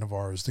and say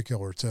Navarro's the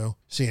killer too,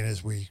 seeing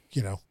as we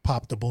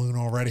popped the balloon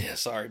already. Yeah,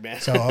 sorry, man.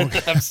 So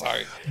I'm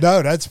sorry.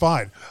 No, that's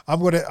fine. I'm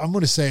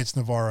gonna say it's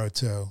Navarro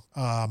too.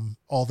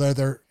 Although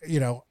they're,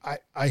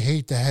 I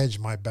hate to hedge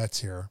my bets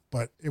here,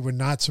 but it would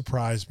not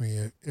surprise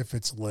me if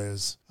it's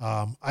Liz.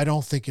 I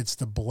don't think it's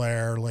the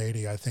Blair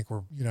lady. I think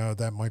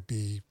that might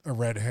be a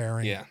red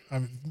herring. Yeah.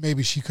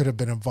 Maybe she could have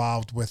been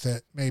involved with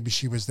it. Maybe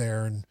she was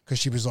there, and because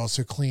she was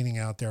also cleaning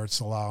out there at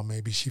Salal,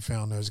 maybe she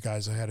found those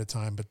guys ahead of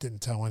time but didn't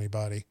tell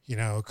anybody.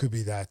 It could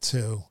be that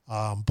too.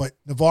 But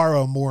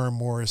Navarro more and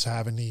more is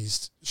having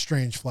these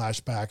strange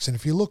flashbacks, and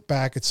if you look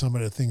back at some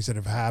of the things that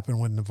have happened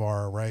with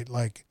Navarro, right?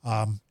 Like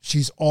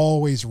she's always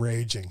always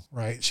raging,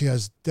 right? She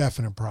has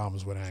definite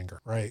problems with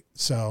anger, right?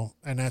 So,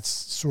 and that's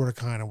sort of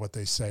kind of what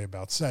they say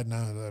about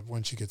Sedna, that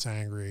when she gets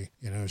angry,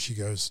 you know, she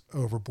goes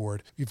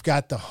overboard. You've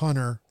got the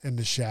hunter in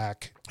the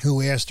shack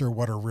who asked her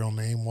what her real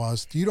name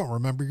was. You don't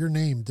remember your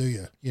name, do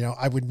you? You know,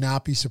 I would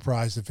not be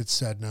surprised if it's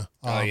Sedna.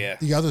 Yeah.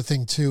 The other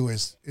thing too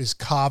is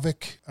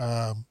Kovic,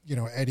 you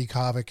know, Eddie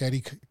Kovic.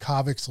 Eddie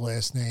Kovic's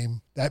last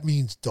name, that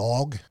means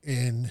dog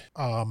in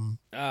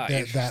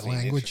that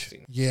language.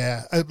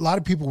 Yeah. A lot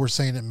of people were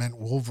saying it meant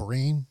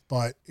Wolverine,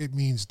 but it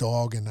means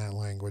dog in that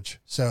language.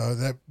 So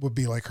that would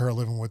be like her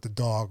living with the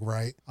dog,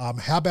 right?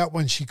 How about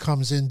when she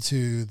comes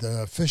into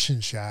the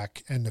fishing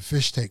shack and the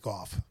fish take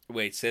off?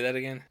 Wait, say that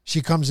again?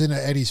 She comes into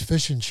Eddie's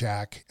fishing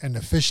shack and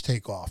the fish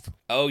take off.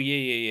 Oh,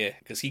 yeah.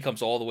 Because he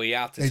comes all the way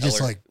out to they tell just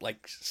her,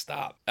 like,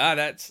 stop.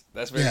 That's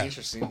very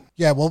interesting.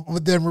 Yeah, well,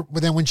 but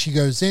then when she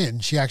goes in,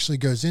 she actually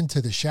goes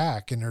into the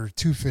shack and there are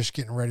two fish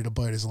getting ready to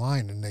bite his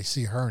line and they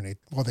see her and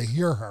they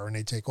hear her and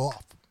they take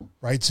off.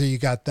 Right, so you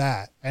got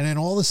that. And then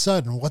all of a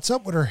sudden, what's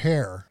up with her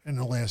hair in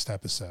the last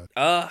episode?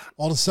 All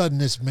of a sudden,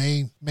 this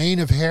mane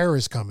of hair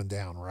is coming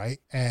down, right?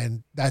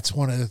 And that's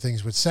one of the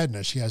things with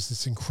Sedna. She has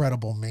this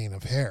incredible mane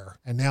of hair.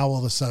 And now all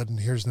of a sudden,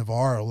 here's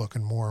Navarro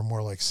looking more and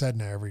more like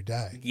Sedna every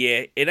day.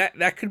 Yeah, and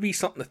that could be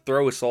something to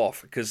throw us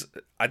off, because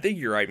I think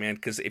you're right, man,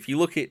 because if you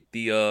look at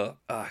the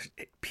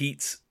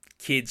Pete's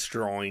kids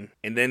drawing,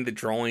 and then the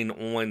drawing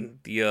on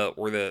the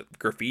or the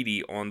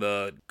graffiti on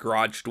the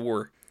garage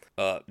door,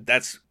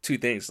 that's two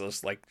things.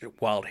 Those like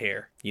wild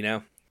hair, you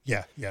know?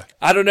 Yeah.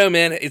 I don't know,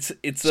 man. It's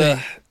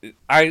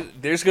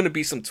there's gonna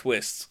be some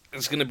twists.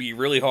 It's gonna be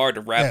really hard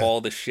to wrap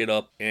all this shit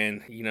up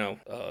and, you know,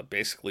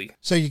 basically.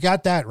 So you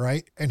got that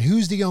right. And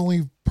who's the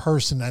only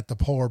person that the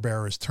polar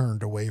bear is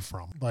turned away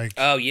from? Like,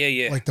 oh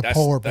yeah. Like the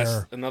polar bear.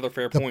 That's another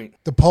fair point.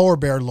 The polar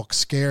bear looked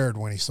scared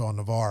when he saw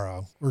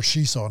Navarro, or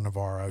she saw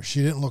Navarro.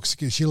 She didn't look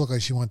scared. She looked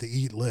like she wanted to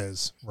eat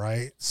Liz,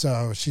 right?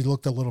 So she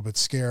looked a little bit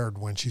scared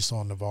when she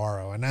saw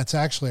Navarro. And that's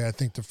actually, I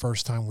think, the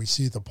first time we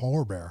see the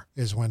polar bear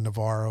is when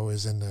Navarro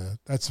is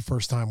that's the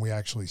first time we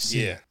actually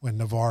see it, when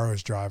Navarro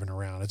is driving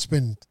around. It's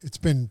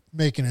been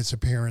making its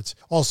appearance.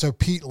 Also,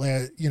 Pete,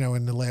 you know,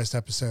 in the last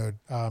episode,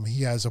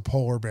 he has a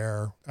polar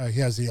bear. He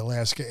has the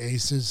Alaska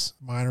Aces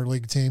minor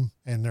league team,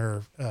 and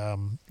their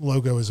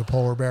logo is a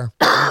polar bear.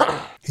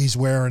 He's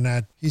wearing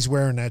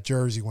that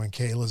jersey when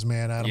Kayla's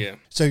mad at him. Yeah.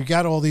 So you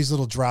got all these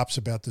little drops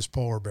about this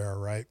polar bear,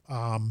 right?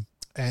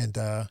 And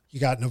you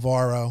got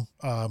Navarro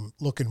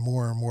looking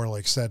more and more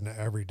like Sedna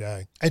every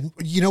day. And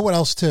you know what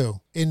else, too?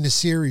 In the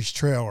series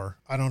trailer,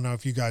 I don't know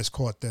if you guys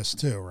caught this,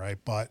 too, right?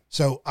 But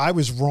so I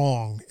was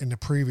wrong in the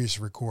previous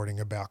recording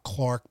about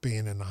Clark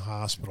being in the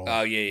hospital.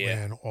 Oh, yeah.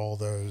 When all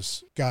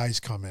those guys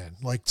come in.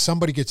 Like,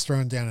 somebody gets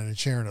thrown down in a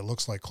chair and it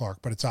looks like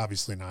Clark, but it's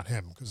obviously not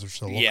him because they're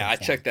still looking I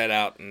for checked him. that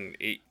out, and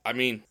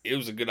it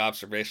was a good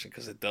observation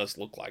because it does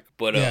look like.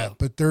 But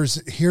but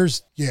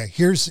here's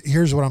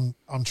what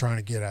I'm trying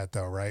to get at,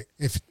 though, right?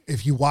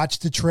 If you watch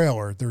the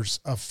trailer,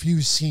 there's a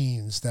few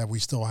scenes that we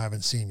still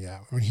haven't seen yet.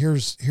 I mean,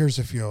 here's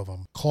a few of them.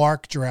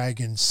 Clark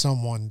dragging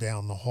someone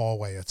down the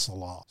hallway at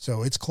Salal.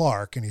 So it's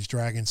Clark, and he's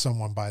dragging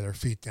someone by their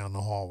feet down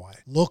the hallway.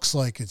 Looks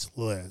like it's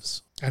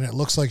Liz. And it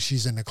looks like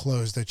she's in the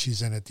clothes that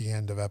she's in at the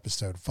end of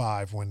episode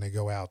 5 when they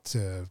go out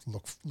to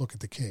look at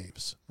the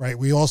caves, right?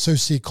 We also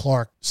see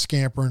Clark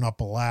scampering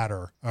up a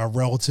ladder,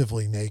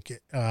 relatively naked,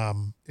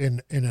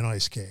 in an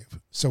ice cave.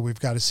 So we've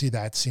got to see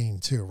that scene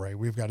too, right?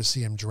 We've got to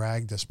see him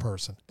drag this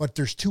person. But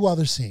there's two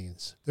other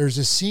scenes. There's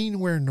a scene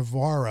where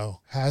Navarro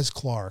has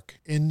Clark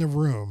in the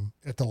room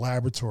at the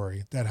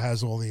laboratory that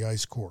has all the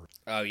ice cores.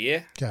 Oh,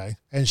 yeah? Okay.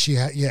 And she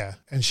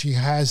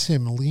has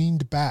him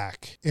leaned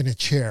back in a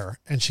chair,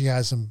 and she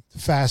has him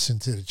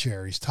fastened to the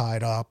chair. He's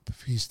tied up.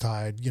 He's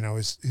tied, you know,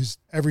 his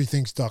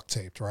everything's duct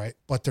taped, right?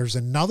 But there's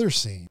another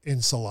scene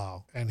in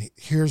Salal, and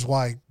here's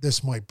why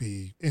this might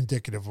be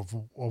indicative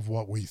of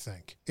what we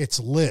think. It's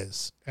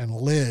Liz, and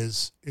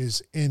Liz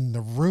is in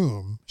the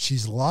room.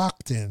 She's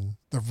locked in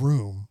the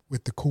room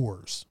with the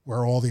cores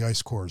where all the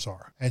ice cores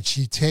are. And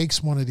she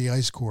takes one of the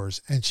ice cores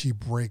and she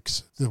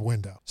breaks the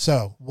window.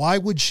 So why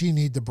would she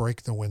need to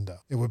break the window?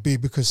 It would be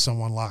because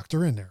someone locked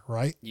her in there,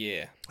 right?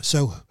 Yeah.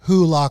 So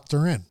who locked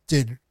her in?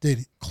 Did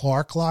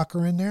Clark lock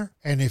her in there?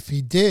 And if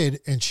he did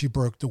and she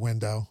broke the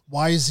window,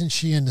 why isn't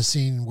she in the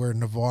scene where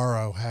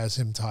Navarro has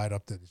him tied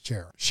up to the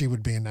chair? She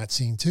would be in that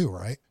scene too,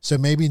 right? So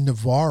maybe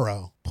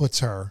Navarro puts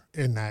her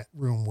in that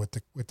room with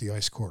the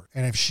ice core.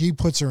 And if she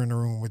puts her in the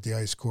room with the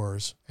ice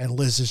cores and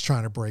Liz is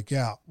trying to break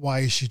out, why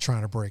is she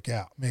trying to break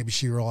out? Maybe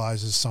she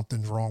realizes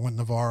something's wrong with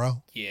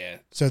Navarro. Yeah.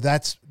 So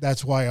that's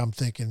why I'm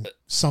thinking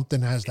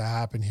something has to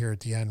happen here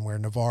at the end where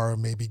Navarro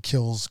maybe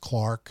kills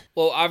Clark.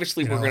 Well,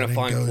 obviously we're going to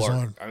find Clark.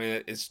 On. I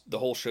mean, it's the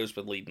whole show's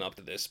been leading up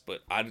to this,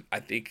 but I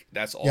think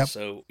that's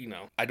also,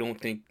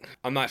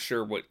 I'm not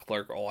sure what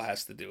Clark all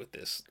has to do with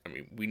this. I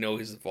mean, we know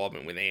his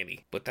involvement with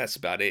Annie, but that's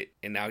about it.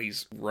 And now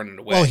he's running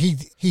away. Well,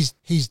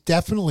 he's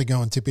definitely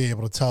going to be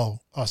able to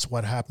tell us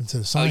what happened to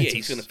the scientists. Oh yeah,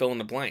 he's going to fill in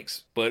the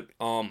blanks. But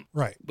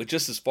right. But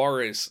just as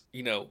far as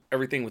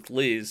everything with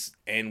Liz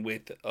and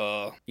with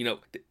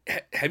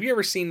have you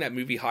ever seen that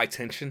movie High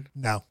Tension?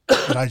 No.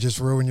 Did I just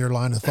ruin your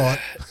line of thought?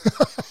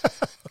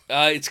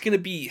 It's gonna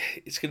be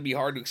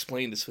hard to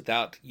explain this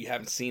without you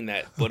haven't seen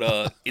that,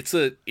 but it's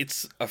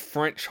a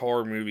French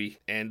horror movie,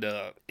 and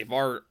if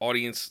our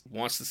audience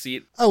wants to see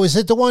it, is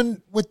it the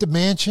one with the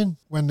mansion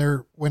when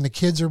the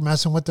kids are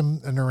messing with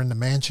them and they're in the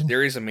mansion?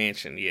 There is a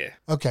mansion, yeah.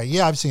 Okay,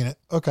 yeah, I've seen it.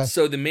 Okay,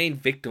 so the main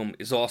victim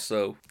is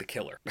also the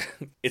killer.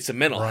 It's a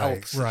mental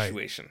health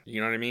situation. Right.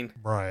 You know what I mean?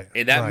 Right.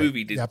 And that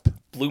movie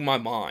blew my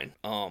mind.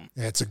 Yeah,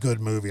 it's a good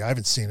movie. I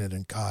haven't seen it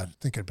in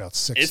thinking about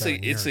 7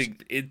 years.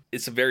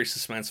 It's a very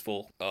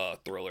suspenseful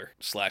thriller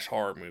 /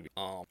 horror movie.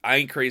 I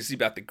ain't crazy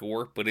about the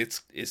gore, but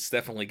it's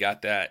definitely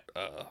got that.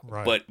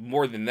 Right. But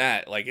more than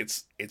that, like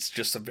it's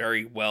just a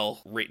very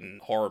well written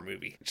horror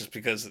movie. Just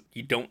because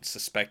you don't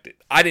suspect it,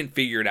 I didn't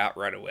figure it out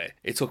right away.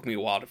 It took me a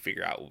while to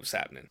figure out what was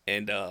happening,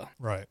 and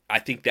right. I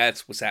think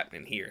that's what's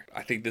happening here.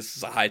 I think this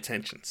is a high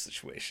tension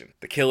situation.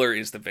 The killer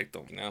is the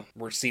victim.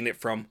 We're seeing it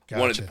from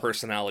one of the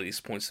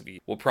personalities' points of view.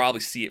 We'll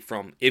probably see it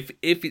from if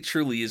it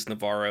truly is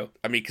Navarro.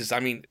 I mean, because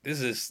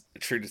this is a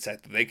True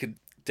Detective. They could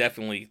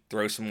definitely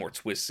throw some more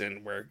twists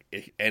in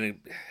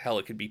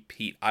it could be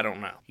Pete. I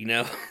don't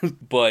know,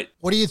 but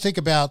what do you think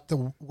about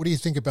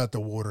the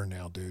water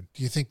now, dude?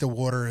 Do you think the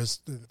water is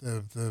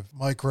the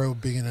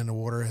microbe being in the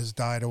water has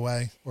died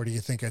away, or do you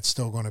think it's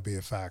still going to be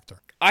a factor?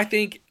 I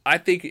think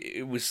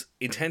it was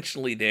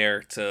intentionally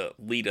there to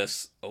lead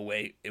us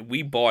away.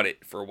 We bought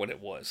it for what it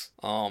was.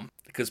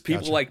 Because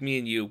people like me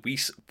and you,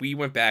 we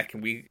went back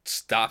and we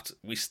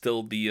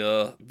stilled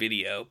the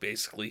video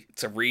basically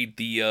to read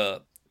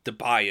the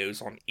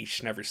bios on each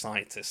and every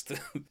scientist.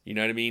 You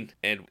know what I mean?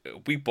 And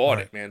we bought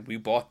it, man. We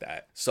bought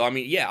that. So I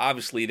mean, yeah,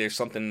 obviously there's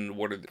something in the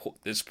water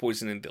that's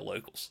poisoning the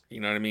locals. You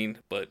know what I mean?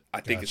 But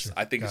I think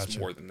it's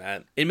more than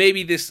that. And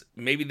maybe this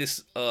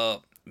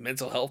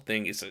mental health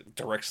thing is a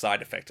direct side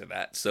effect of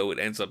that, so it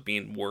ends up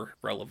being more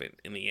relevant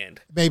in the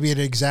end. Maybe it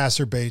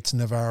exacerbates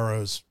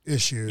Navarro's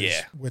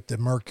issues with the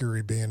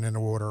mercury being in the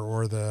water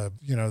or the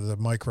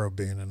microbe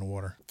being in the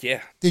water.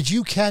 Yeah. Did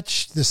you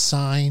catch the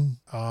sign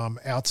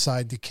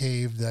outside the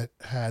cave that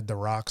had the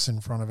rocks in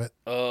front of it?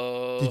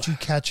 Did you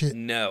catch it?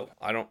 No,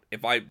 I don't.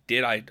 If I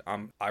did, I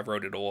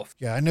wrote it off.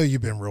 Yeah, I know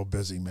you've been real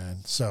busy,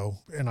 man. So,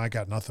 and I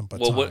got nothing but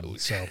time.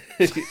 So,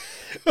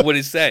 what did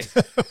it say?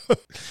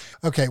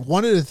 Okay,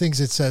 one of the things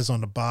it says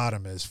on the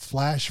bottom is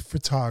flash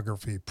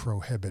photography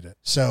prohibited.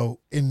 So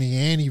in the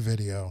Annie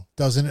video,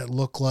 doesn't it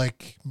look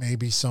like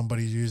maybe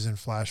somebody's using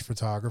flash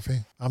photography?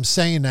 I'm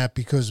saying that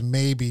because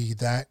maybe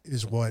that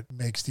is what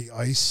makes the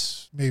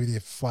ice, maybe the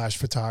flash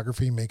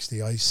photography makes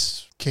the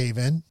ice cave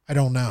in. I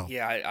don't know.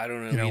 Yeah, I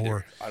don't know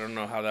either. I don't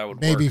know how that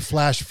would maybe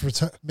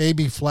work.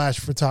 Maybe flash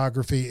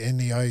photography in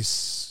the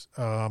ice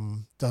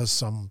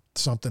does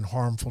something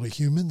harmful to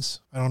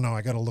humans. I don't know.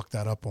 I got to look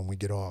that up when we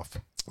get off.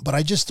 But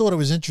I just thought it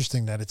was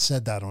interesting that it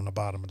said that on the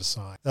bottom of the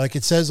sign. Like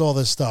it says all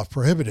this stuff,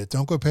 prohibited,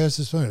 don't go past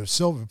this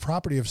point,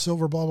 property of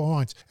silver, blah, blah,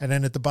 blah. And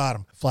then at the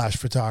bottom, flash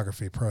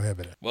photography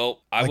prohibited.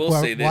 Well, I will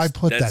say this. Why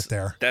put that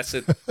there?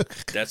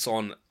 That's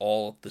on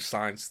all the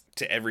signs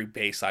to every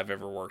base I've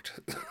ever worked.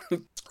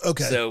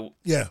 Okay. So,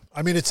 yeah,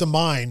 I mean, it's a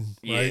mine,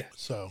 right? Yeah.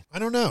 So I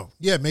don't know.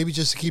 Yeah, maybe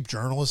just to keep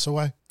journalists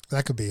away.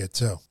 That could be it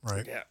too,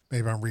 right? Yeah.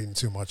 Maybe I'm reading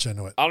too much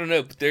into it. I don't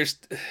know, but it's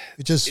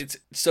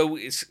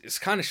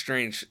kind of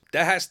strange.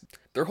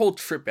 Their whole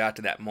trip out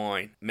to that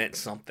mine meant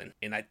something,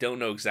 and I don't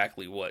know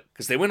exactly what,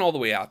 because they went all the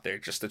way out there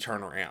just to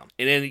turn around.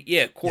 And then,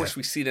 of course,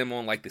 we see them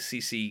on like the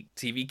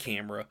CCTV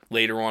camera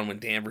later on when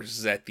Danvers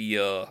is at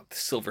the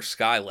Silver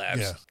Sky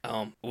Labs.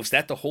 Yeah. Was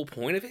that the whole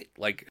point of it?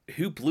 Like,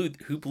 who blew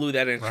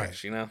that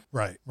entrance?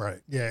 Right.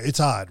 Right. Yeah,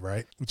 it's odd,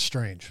 right? It's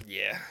strange.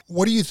 Yeah.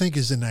 What do you think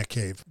is in that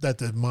cave that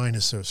the mine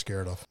is so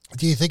scared of?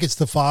 Do you think it's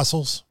the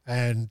fossils?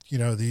 And,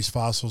 these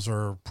fossils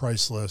are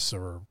priceless,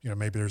 or,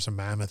 maybe there's a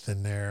mammoth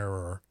in there,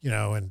 or,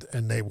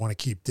 and they want to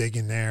keep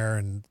digging there.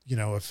 And,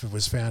 if it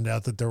was found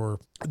out that there were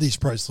these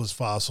priceless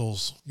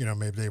fossils,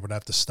 maybe they would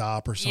have to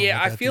stop or something. Yeah,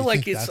 like I feel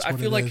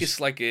like it's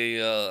like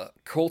a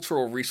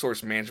cultural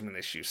resource management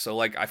issue. So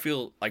like, I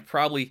feel like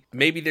probably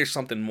maybe there's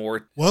something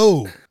more.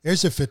 Whoa,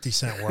 there's a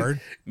 50-cent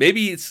word.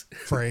 Maybe it's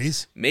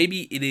phrase.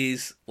 Maybe it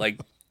is like,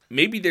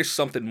 maybe there's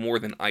something more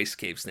than ice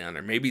caves down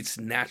there. Maybe it's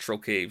natural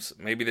caves.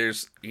 Maybe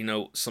there's,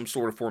 some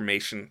sort of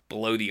formation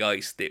below the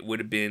ice that would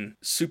have been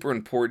super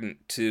important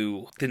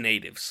to the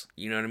natives.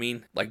 You know what I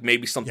mean? Like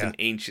maybe something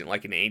ancient,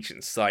 like an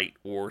ancient site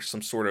or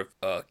some sort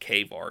of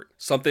cave art.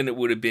 Something that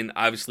would have been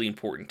obviously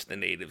important to the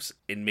natives,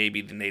 and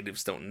maybe the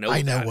natives don't know.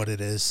 I know what it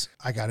is.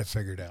 I got it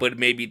figured out. But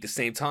maybe at the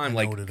same time,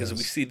 like, because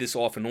we see this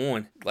off and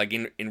on, like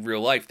in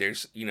real life,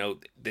 there's,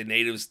 the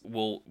natives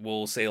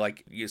will say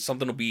like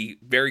something will be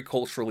very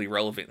culturally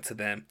relevant to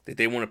them that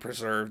they want to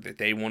preserve, that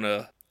they want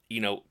to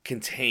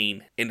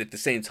contain, and at the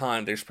same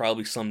time there's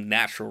probably some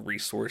natural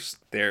resource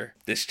there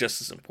that's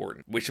just as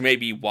important, which may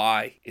be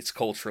why it's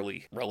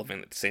culturally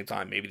relevant at the same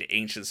time. Maybe the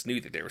ancients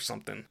knew that there was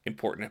something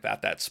important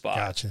about that spot.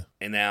 Gotcha.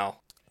 And now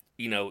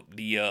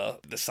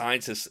the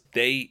scientists,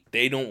 they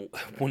don't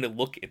want to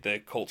look at the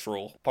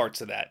cultural parts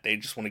of that. They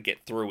just want to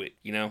get through it.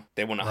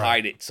 They want to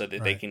hide it so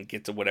that they can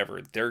get to whatever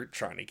they're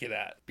trying to get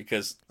at.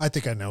 Because I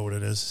think I know what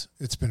it is.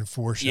 It's been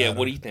foreshadowed. Yeah,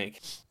 what do you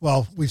think?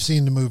 Well, we've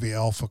seen the movie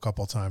Elf a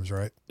couple times,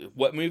 right?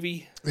 What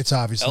movie? It's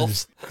obviously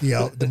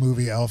Elf? the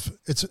movie Elf.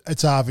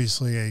 It's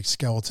obviously a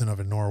skeleton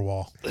of a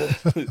narwhal.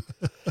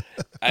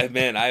 I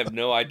have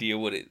no idea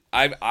what it.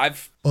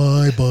 I've.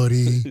 Bye,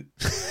 buddy.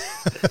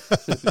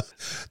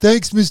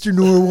 Thanks, Mr.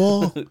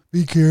 Narwhal.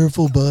 Be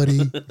careful,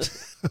 buddy.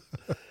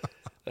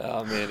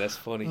 Oh man, that's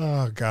funny.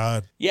 Oh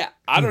God. Yeah,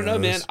 I don't know,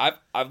 man.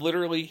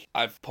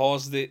 I've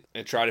paused it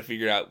and tried to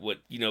figure out what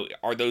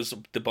are those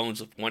the bones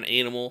of one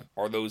animal?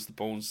 Are those the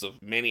bones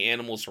of many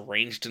animals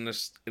arranged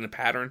in a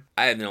pattern?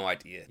 I have no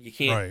idea.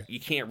 You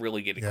can't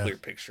really get a clear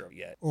picture of it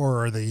yet.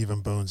 Or are they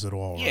even bones at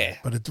all? Yeah, right?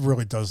 But it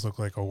really does look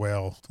like a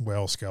whale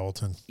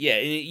skeleton. Yeah,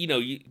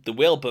 and the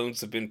whale bones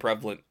have been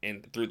prevalent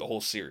through the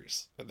whole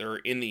series. They're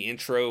in the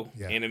intro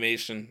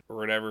animation or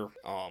whatever.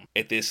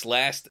 At this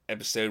last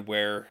episode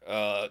where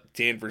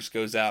Danvers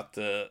goes out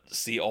to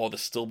see all the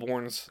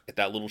stillborns at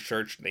that little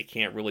church, and they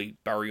can't really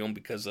bury them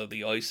because of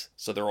the ice,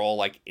 so they're all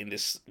like in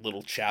this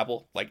little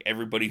chapel. Like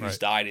everybody who's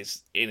died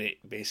is in it,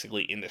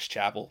 basically in this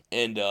chapel.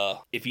 And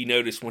if you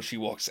notice, when she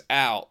walks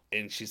out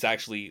and she's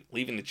actually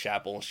leaving the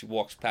chapel and she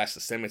walks past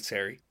the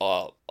cemetery,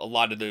 a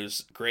lot of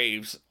those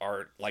graves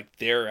are like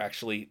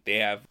they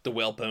have the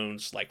whale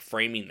bones like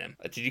framing them.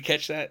 Did you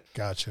catch that?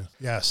 Gotcha.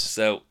 Yes.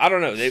 So I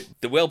don't know.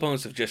 The whale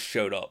bones have just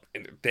showed up,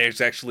 and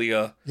there's actually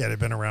they've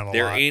been around a lot.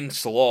 They're in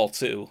Salal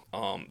too.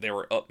 They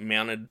were up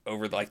mounted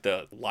over like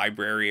the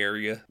library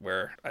area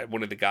where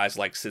one of the guys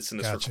like sits in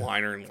this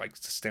recliner and like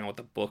sits down with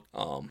a book.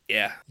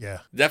 Yeah.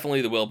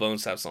 Definitely the whale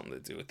bones have something to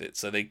do with it.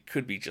 So they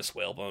could be just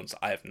whale bones.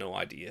 I have no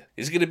idea.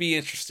 It's gonna be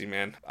interesting,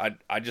 man.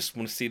 I just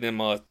want to see them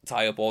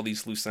tie up all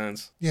these loose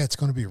ends. Yeah, it's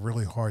going to be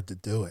really hard to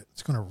do it.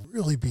 It's going to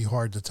really be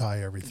hard to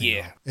tie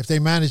everything up. If they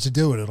manage to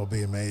do it, it'll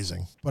be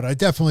amazing. But I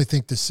definitely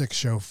think the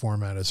 6-show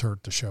format has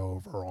hurt the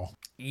show overall.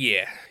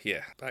 Yeah,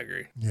 I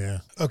agree. Yeah.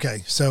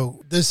 Okay,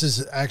 so this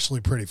is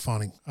actually pretty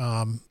funny.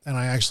 And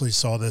I actually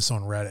saw this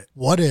on Reddit.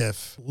 What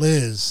if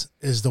Liz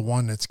is the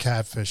one that's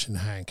catfishing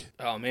Hank?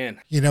 Oh,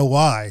 man. You know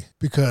why?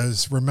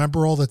 Because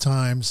remember all the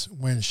times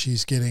when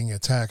she's getting a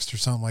text or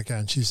something like that,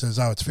 and she says,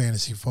 oh, it's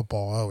fantasy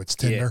football. Oh, it's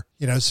Tinder.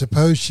 Yeah.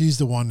 Suppose she's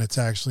the one that's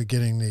actually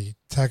getting the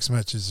text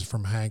messages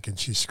from Hank and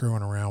she's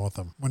screwing around with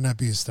him. Wouldn't that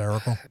be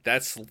hysterical?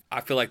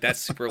 I feel like that's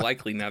super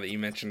likely now that you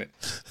mention it.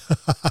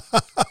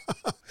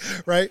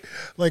 Right?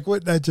 Like,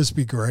 wouldn't that just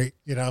be great?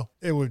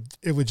 It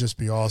would just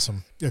be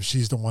awesome if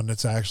she's the one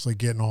that's actually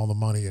getting all the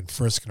money and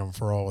frisking him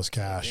for all his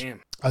cash.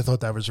 Damn. I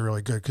thought that was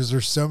really good because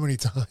there's so many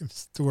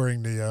times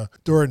during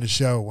the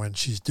show when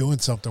she's doing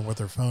something with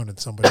her phone and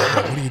somebody goes,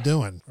 what are you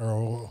doing?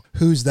 Or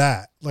who's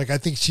that? Like, I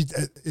think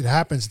it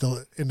happens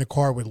in the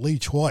car with Lee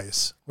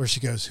twice where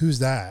she goes, who's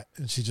that?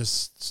 And she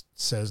just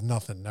says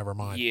nothing, never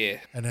mind. Yeah.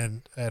 And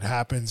then it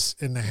happens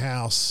in the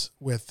house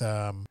with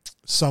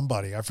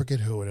somebody, I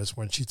forget who it is,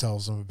 when she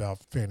tells them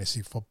about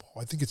fantasy football.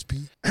 I think it's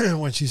Pete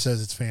when she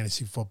says it's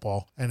fantasy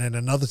football. And then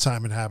another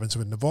time it happens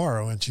with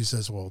Navarro and she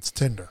says, well, it's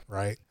Tinder,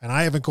 right? And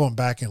I haven't gone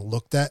back and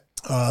looked at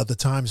the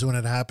times when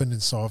it happened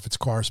and saw if it's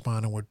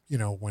corresponding with,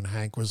 when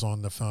Hank was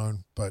on the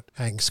phone, but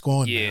Hank's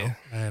gone now.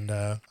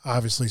 And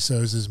obviously so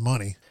is his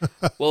money.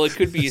 Well, it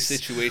could be a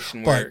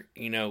situation where,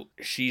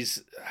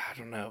 she's, I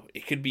don't know,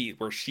 it could be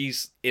where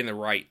she's in the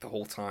right the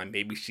whole time.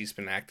 Maybe she's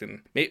been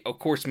acting,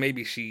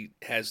 maybe she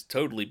has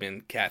totally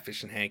been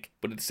catfishing Hank,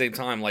 but at the same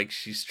time, like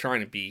she's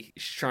trying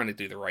to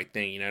do the right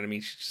thing. You know what I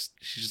mean? She's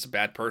just a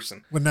bad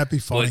person. Wouldn't that be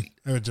funny?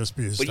 It would just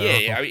be hysterical.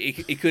 But yeah, I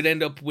mean, it could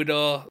end up with,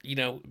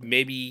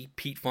 maybe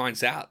Pete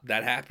finds out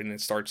that happened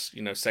and starts,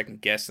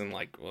 second guessing,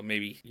 like, well,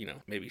 maybe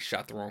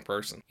shot the wrong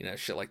person,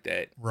 shit like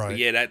that. Right. But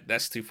yeah,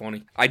 that's too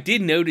funny. I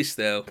did notice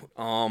though,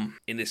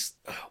 in this,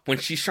 when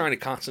she's trying to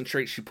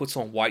concentrate, she puts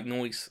on white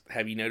noise.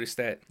 Have you noticed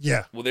that?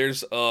 Yeah. Well,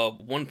 there's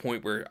one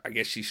point where I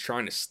guess she's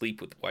trying to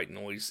sleep with white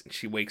noise, and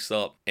she wakes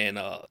up and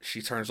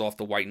she turns off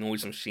the white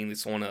noise machine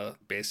that's on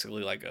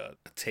basically like a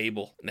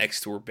table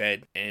next to her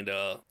bed, and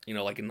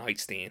like a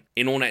nightstand.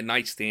 And on that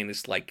nightstand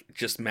is like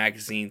just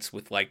magazines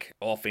with like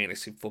all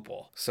fantasy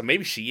football. So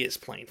maybe she is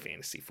playing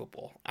fantasy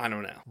football. I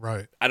don't know.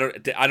 Right. I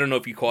don't know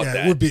if you caught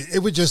that. I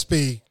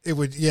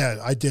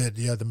did.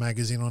 Yeah, the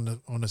magazine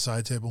on the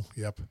side table.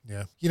 Yep.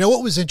 Yeah. You know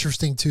what was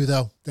interesting too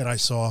though that I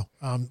saw?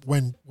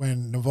 When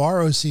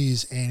Navarro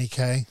sees Annie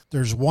K,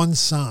 there's one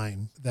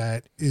sign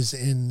that is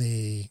in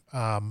the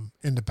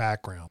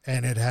background,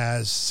 and it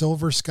has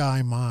Silver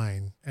Sky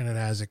Mine and it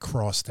has it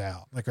crossed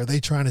out. Like, are they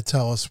trying to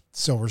tell us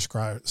Silver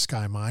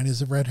Sky Mine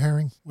is a red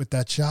herring with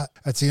that shot?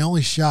 That's the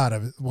only shot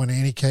of it when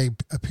Annie K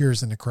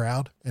appears in the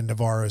crowd and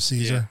Navarro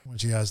sees her when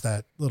she has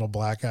that little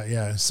blackout.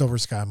 Yeah, Silver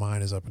Sky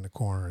Mine is up in the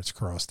corner. It's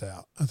crossed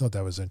out. I thought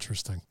that was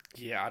interesting.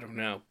 Yeah, I don't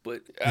know,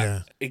 but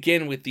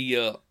again with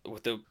the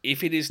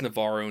if it is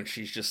Navarro and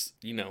she's just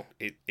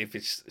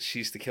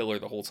she's the killer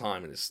the whole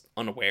time and is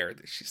unaware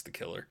that she's the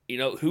killer,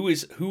 who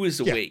is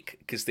awake?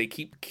 Because they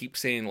keep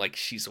saying like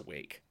she's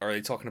awake. Are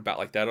they talking about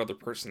like that other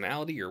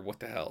personality or what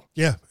the hell?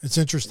 Yeah, it's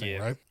interesting,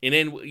 right? And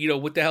then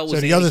what the hell was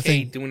the other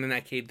thing doing in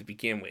that cave to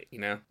begin with?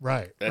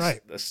 Right,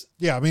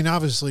 yeah, I mean,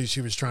 obviously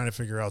she was trying to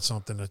figure out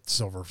something that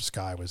Silver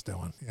Sky was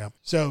doing. Yeah.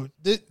 So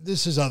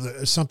this is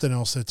something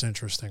else that's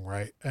interesting,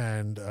 right?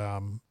 And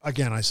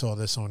again, I saw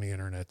this on the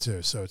internet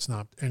too, so it's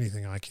not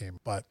anything I came.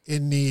 But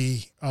in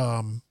the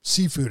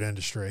seafood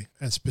industry,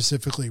 and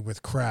specifically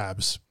with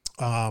crabs,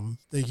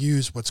 they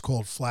use what's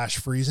called flash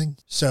freezing.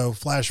 So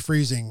flash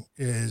freezing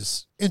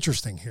is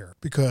interesting here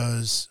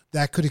because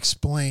that could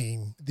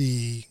explain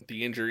the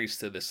injuries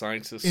to the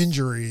scientists.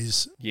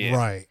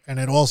 Right. And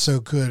it also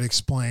could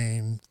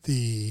explain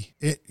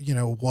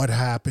what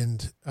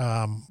happened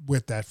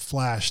with that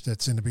flash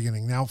that's in the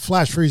beginning. Now,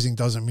 flash freezing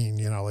doesn't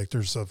mean, like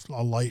there's a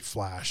light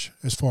flash.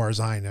 As far as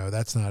I know,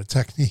 that's not a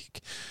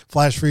technique.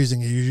 Flash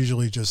freezing is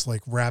usually just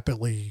like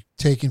rapidly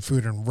taking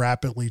food and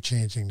rapidly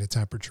changing the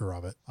temperature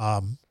of it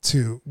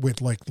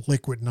with like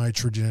liquid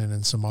nitrogen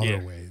and some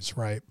other ways,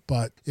 right?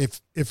 But if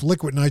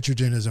liquid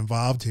nitrogen is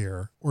involved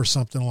here or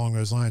something along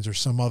those lines or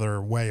some other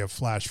way of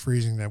flash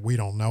freezing that we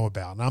don't know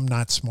about, and I'm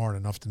not smart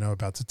enough to know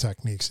about the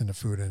techniques in the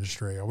food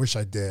industry. I wish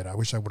I did. I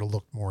wish I would have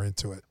looked more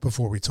into it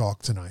before we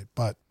talked tonight.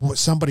 But what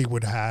somebody who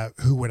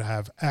would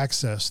have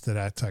access to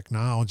that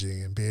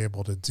technology and be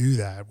able to do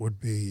that would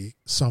be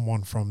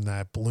someone from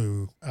that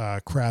blue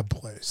crab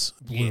place,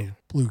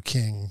 Blue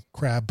King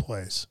crab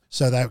place.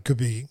 So that could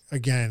be,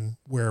 again,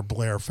 where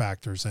Blair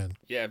factors in.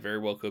 Yeah, very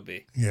well could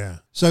be. Yeah.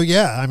 So,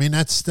 yeah, I mean,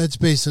 that's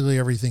basically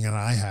everything that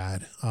I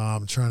had.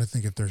 I'm trying to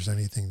think if there's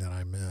anything that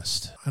I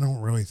missed. I don't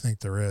really think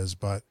there is,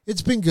 but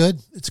it's been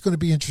good. It's going to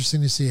be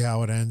interesting to see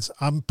how it ends.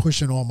 I'm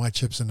pushing all my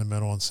chips in the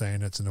middle and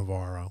saying it's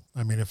Navarro.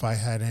 I mean, if I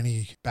had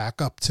any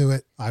backup to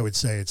it, I would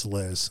say it's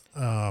Liz.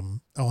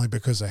 Only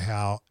because of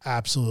how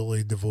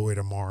absolutely devoid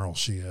of moral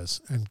she is,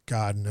 and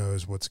God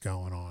knows what's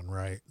going on,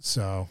 right?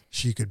 So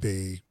she could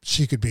be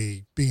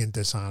being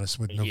dishonest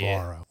with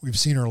Navarro. We've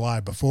seen her lie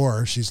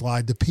before. She's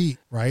lied to Pete,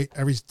 right?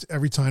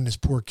 Every time this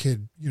poor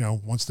kid,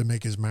 wants to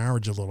make his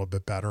marriage a little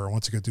bit better or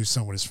wants to go do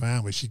something with his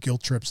family, she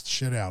guilt trips the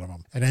shit out of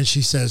him. And then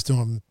she says to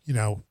him,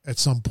 at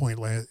some point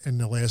in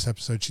the last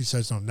episode, she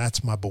says to him,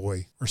 "That's my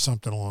boy," or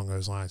something along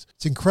those lines.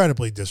 It's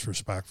incredibly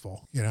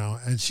disrespectful,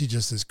 and she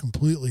just is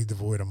completely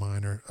devoid of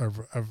mind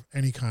of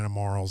any kind of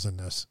morals in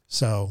this.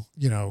 So,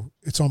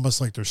 it's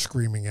almost like they're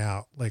screaming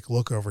out, like,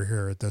 look over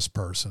here at this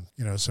person,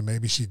 so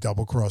maybe she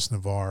double-crossed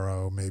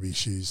Navarro. Maybe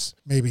she's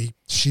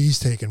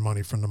taking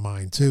money from the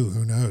mine too.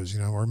 Who knows,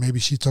 or maybe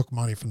she took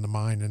money from the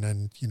mine and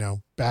then,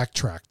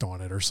 backtracked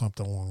on it or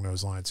something along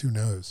those lines. Who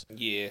knows?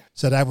 Yeah.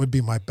 So that would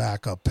be my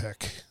backup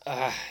pick.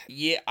 I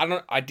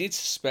did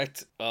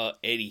suspect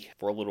Eddie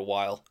for a little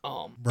while,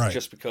 right,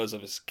 just because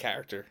of his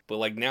character. But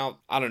like now,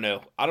 I don't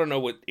know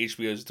what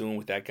HBO is doing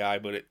with that guy,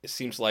 but it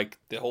seems like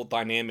the whole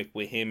dynamic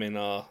with him and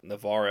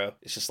Navarro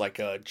is just like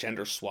a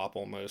gender swap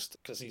almost,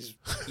 because he's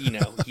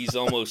he's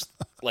almost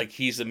like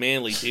he's a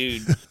manly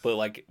dude, but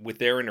like with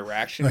their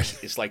interactions,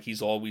 it's like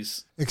he's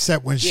always,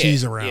 except when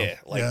she's around.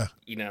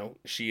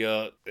 She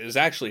it was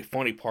actually a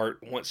funny part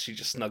once she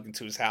just snuck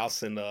into his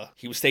house and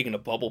he was taking a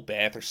bubble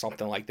bath or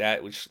something like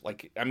that, which,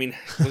 like, I mean,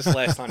 when's the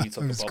last time you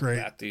took a bubble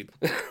bath, dude?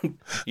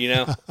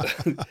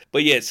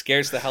 But yeah, it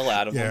scares the hell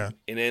out of him.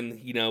 And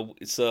then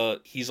it's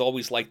he's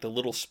always like the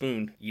little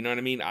spoon, you know what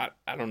I mean? I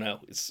don't know,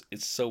 it's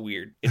so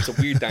weird. It's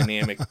a weird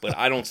dynamic, but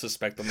I don't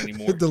suspect him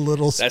anymore. The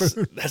little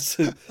spoon.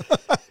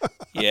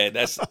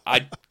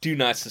 I do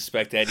not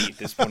suspect Eddie at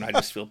this point. I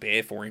just feel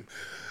bad for him.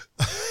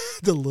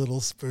 The little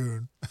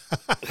spoon.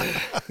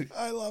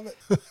 I love it.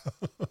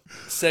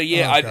 So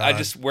yeah, I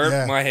just,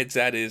 where my head's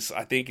at is,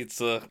 I think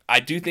it's I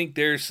do think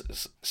there's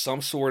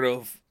some sort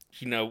of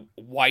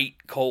white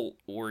cult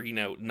or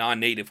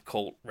non-native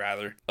cult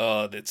rather,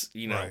 that's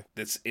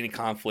that's in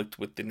conflict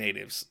with the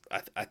natives.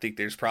 I think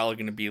there's probably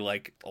going to be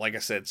like I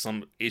said,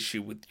 some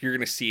issue with, you're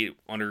going to see it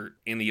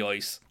in the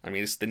ice. I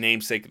mean, it's the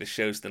namesake of the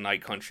show's the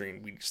Night Country,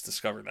 and we just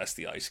discovered that's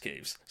the ice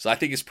caves. So I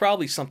think it's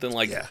probably something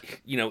like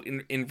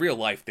in real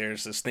life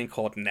there's this thing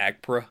called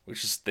NAGPRA,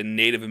 which is the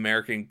Native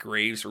American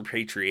Graves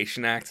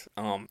Repatriation Act.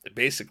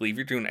 Basically, if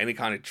you're doing any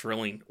kind of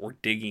drilling or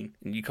digging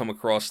and you come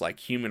across like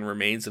human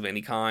remains of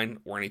any kind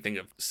or anything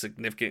of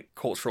significant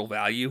cultural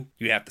value,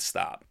 you have to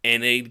stop.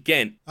 And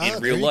again,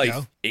 in real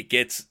life, it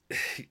gets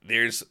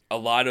there's a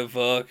lot of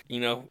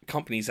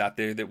companies out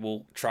there that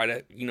will try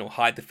to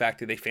hide the fact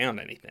that they found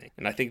anything,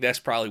 and I think that's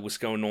probably what's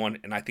going on,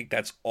 and I think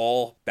that's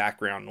all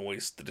background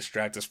noise to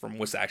distract us from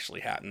what's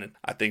actually happening.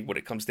 I think what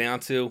it comes down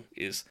to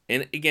is,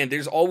 and again,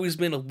 there's always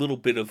been a little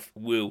bit of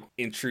woo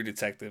in True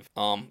Detective.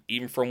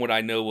 Even from what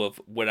I know of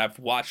what I've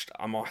watched,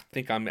 I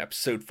think I'm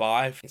episode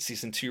 5 in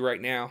season 2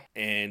 right now,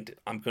 and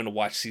I'm going to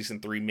watch season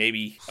 3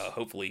 maybe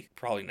hopefully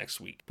probably next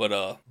week. But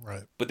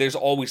right. But there's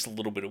always a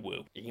little bit of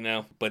woo,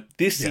 But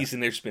this season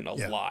there's been a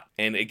lot.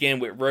 And again,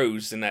 with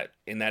Rose in that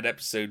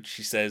episode,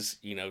 she says,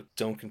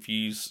 don't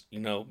confuse,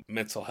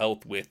 mental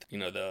health with,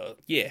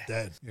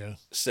 dead. Yeah.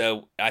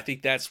 So I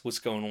think that's what's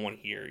going on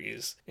here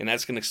and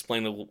that's going to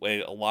explain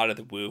away a lot of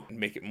the woo and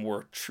make it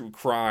more true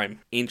crime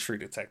in True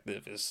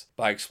Detective is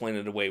by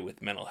explaining it away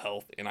with mental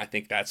health. And I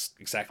think that's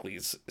exactly,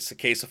 it's a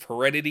case of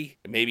heredity.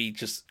 Maybe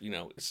just,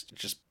 it's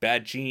just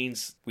bad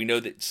genes. We know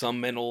that some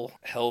mental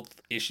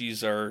health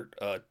issues are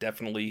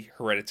definitely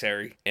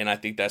hereditary. And I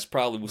think that's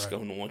probably what's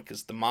going on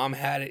because the mom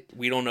had it.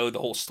 We don't know the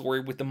whole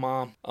story with the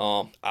mom.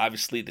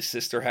 Obviously the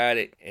sister had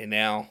it, and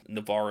now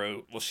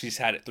Navarro, she's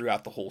had it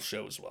throughout the whole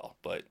show as well.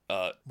 But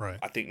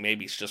I think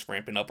maybe it's just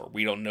ramping up, or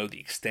we don't know the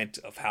extent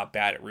of how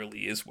bad it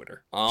really is with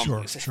her.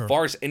 As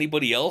far as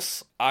anybody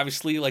else,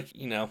 obviously,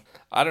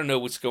 I don't know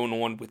what's going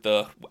on with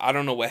I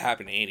don't know what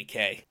happened to Annie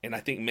K. And I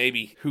think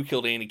maybe who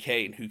killed Annie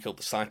K and who killed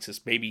the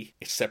scientist, maybe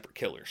it's separate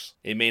killers.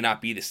 It may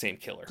not be the same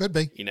killer. Could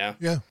be.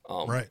 Yeah.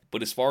 Right.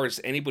 But as far as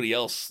anybody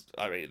else,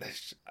 I mean,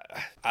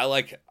 I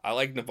like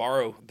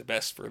Navarro the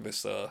best for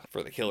this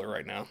for the killer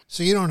right now.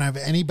 So you don't have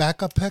any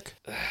backup pick?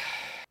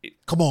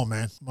 Come on,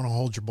 man. I'm going to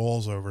hold your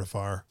balls over the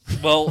fire.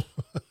 Well,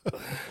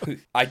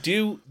 I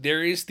do.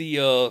 There's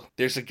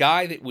a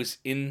guy that was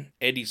in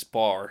Eddie's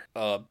bar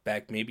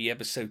back maybe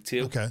episode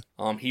 2. Okay.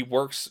 He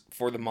works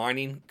for the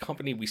mining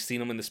company. We've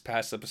seen him in this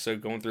past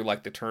episode going through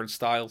the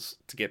turnstiles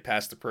to get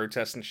past the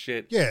protests and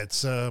shit. Yeah,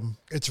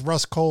 it's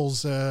Russ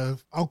Cole's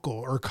uncle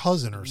or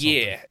cousin or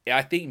something. Yeah,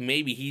 I think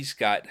maybe he's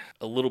got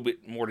a little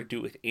bit more to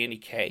do with Annie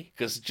K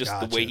because just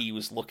the way he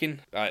was looking.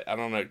 I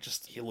don't know,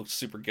 just he looked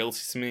super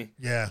guilty to me.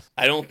 Yeah.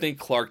 I don't think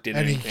Clark did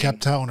anything. And he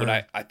kept telling her.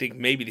 But I think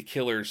maybe the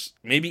killers,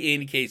 maybe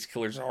Annie K's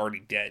killers are already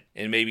dead.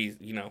 And maybe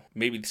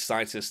the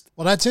scientist.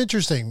 Well, that's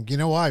interesting. You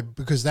know why?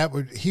 Because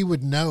he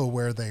would know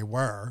where they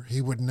were. He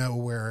would know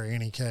where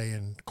Annie K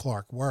and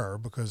Clark were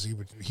because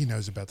he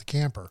knows about the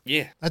camper.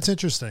 Yeah. That's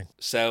interesting.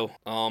 So,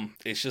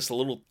 it's just a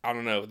little, I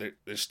don't know,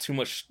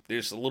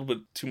 there's a little bit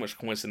too much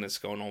coincidence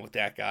going on with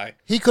that guy.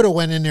 He could have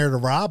went in there to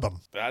rob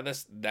him.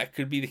 That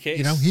could be the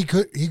case.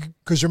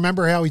 Because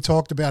remember how he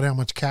talked about how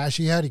much cash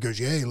he had? He goes,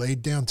 yeah, he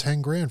laid down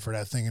 $10,000 for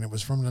that thing and it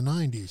was from the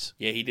 90s.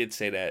 Yeah, he did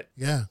say that.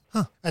 Yeah.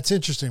 Huh. That's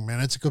interesting, man.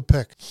 It's a good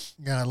pick.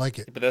 Yeah, I like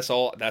it. But that's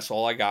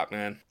all I got,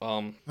 man.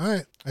 All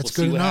right. That's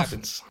we'll good enough.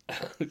 Happens.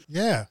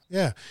 Yeah.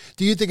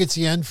 Do you think it's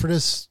the end for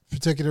this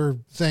particular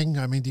thing?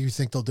 I mean, do you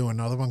think they'll do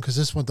another one? Because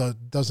this one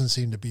doesn't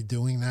seem to be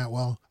doing that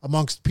well.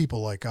 Amongst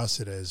people like us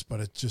it is, but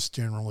it's just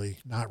generally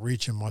not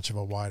reaching much of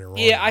a wider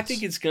audience. Yeah, I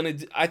think it's gonna.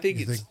 I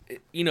think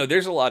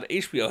there's a lot of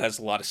HBO has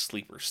a lot of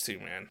sleepers too,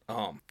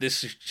 man.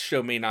 This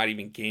show may not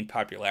even gain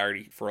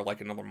popularity for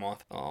another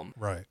month.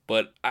 Right.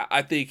 But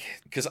I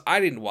think because I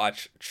didn't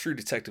watch True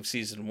Detective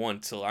season 1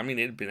 till it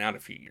had been out a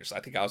few years.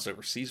 I think I was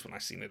overseas when I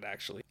seen it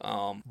actually.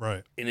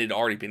 Right. And it had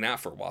already been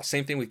out for a while.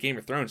 Same thing with Game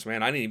of Thrones,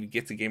 man. I didn't even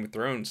get to Game of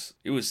Thrones.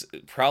 It was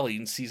probably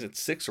in season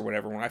 6 or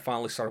whatever when I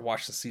finally started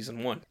watching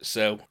season 1.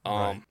 So,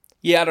 right.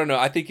 Yeah, I don't know.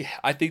 I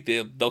think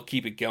they'll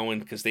keep it going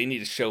because they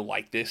need a show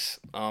like this.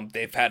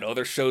 They've had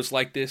other shows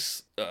like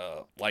this.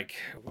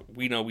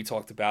 We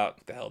talked about,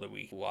 what the hell did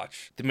we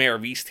watch? The Mayor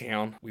of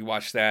Easttown. We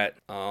watched that.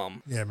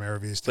 Yeah, Mayor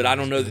of Easttown. But I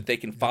don't know that they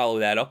can follow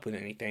that up with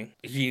anything.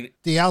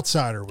 The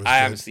Outsider was I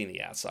good. haven't seen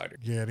The Outsider.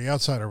 Yeah, The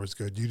Outsider was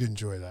good. You'd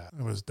enjoy that.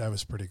 That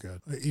was pretty good.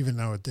 Even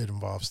though it did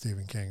involve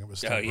Stephen King, it was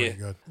still pretty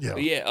good. Yeah.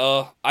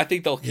 Yeah, I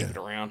think they'll keep it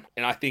around.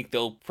 And I think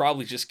they'll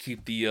probably just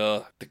keep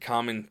the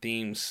common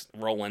themes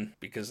rolling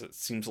because it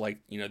seems like,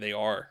 they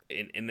are.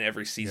 In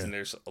every season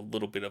there's a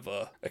little bit of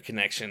a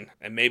connection.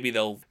 And maybe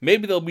there'll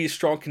be a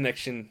strong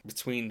connection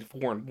between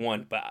 4 and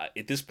 1, but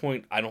at this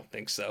point I don't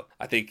think so.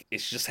 I think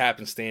it's just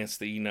happenstance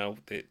that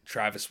that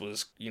Travis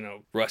was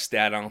Russ'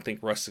 dad. I don't think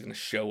Russ is going to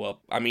show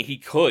up. I mean, he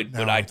could,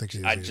 but I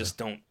just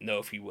don't know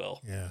if he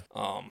will.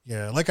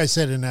 Yeah. Like I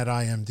said in that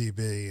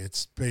IMDb,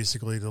 it's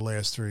basically the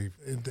last 3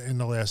 in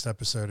the last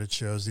episode. It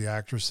shows the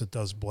actress that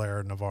does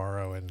Blair,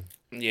 Navarro, and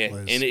yeah,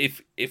 Liz. And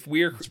if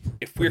we're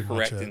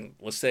correct, and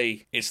let's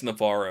say it's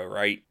Navarro,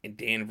 right, and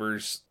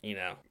Danvers,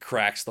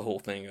 cracks the whole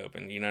thing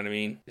open, you know what I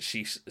mean?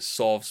 She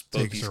solves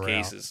both these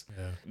cases.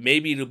 Yeah.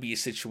 Maybe it'll be a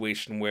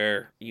situation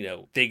where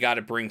they got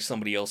to bring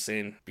somebody else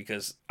in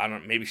because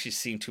maybe she's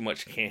seen too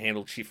much, can't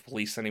handle chief of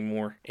police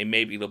anymore, and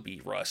maybe it'll be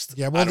Rust.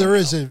 Yeah, well,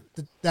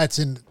 that's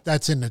in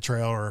the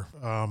trailer.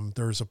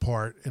 There's a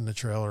part in the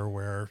trailer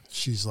where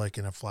she's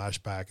in a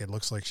flashback. It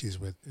looks like she's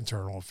with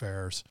Internal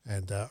Affairs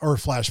or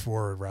flash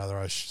forward rather.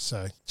 I should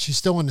say. She's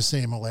still in the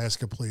same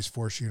Alaska Police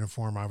Force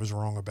uniform. I was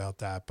wrong about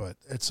that, but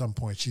at some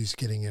point she's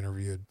getting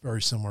interviewed,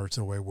 very similar to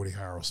the way Woody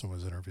Harrelson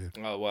was interviewed.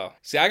 Oh wow!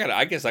 See,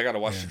 I guess I gotta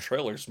watch the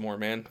trailers more,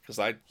 man, because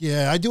I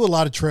do a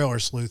lot of trailer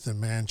sleuthing,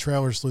 man.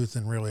 Trailer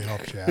sleuthing really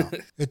helps you out.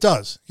 It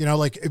does,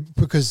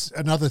 because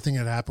another thing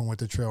that happened with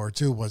the trailer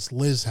too was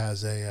Liz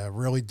has a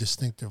really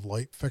distinctive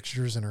light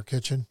fixtures in her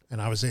kitchen,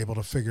 and I was able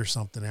to figure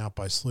something out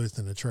by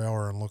sleuthing the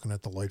trailer and looking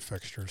at the light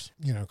fixtures,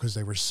 because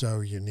they were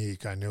so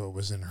unique. I knew it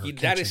was in her kitchen.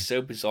 That is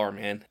so bizarre,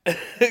 man.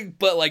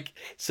 But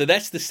so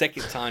that's the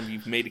second time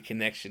you've made a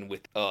connection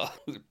with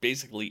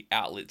basically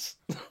outlets.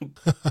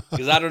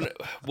 Because I don't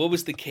know what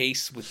was the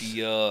case with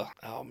the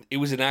it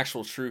was an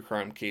actual true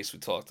crime case we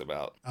talked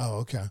about. Oh,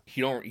 okay.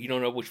 You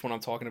don't know which one I'm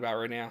talking about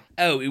right now?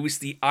 Oh, it was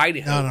the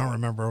Idaho. No, I don't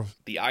remember.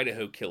 The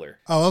Idaho killer.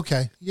 Oh,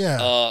 okay.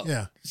 Yeah.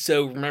 Yeah.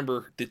 So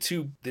remember the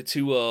two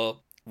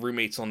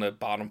roommates on the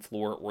bottom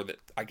floor, or the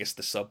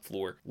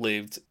subfloor,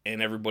 lived,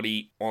 and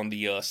everybody on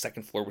the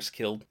second floor was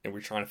killed, and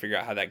we're trying to figure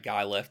out how that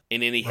guy left.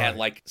 And then he had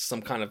like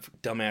some kind of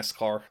dumbass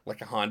car,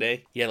 like a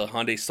Hyundai. Yeah, the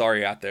Hyundai,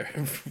 sorry out there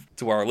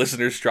to our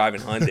listeners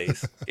driving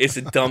Hyundais. It's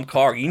a dumb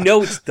car.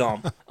 It's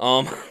dumb.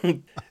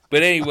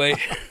 But anyway,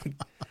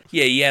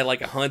 yeah, he had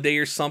like a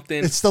Hyundai or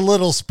something. It's the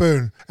little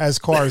spoon as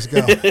cars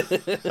go.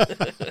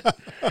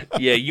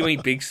 Yeah, you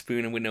ain't big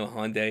spooning with no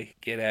Hyundai.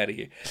 Get out of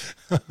here.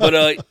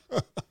 But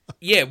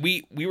yeah,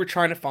 we were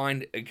trying to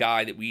find a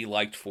guy that we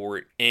liked for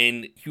it,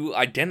 and you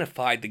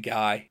identified the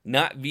guy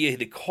not via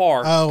the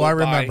car. Oh, I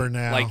remember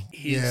now.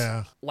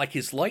 Like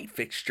his light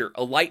fixture,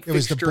 a light it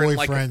was fixture, the in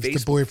like a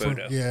Facebook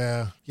photo.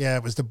 Yeah,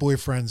 it was the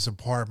boyfriend's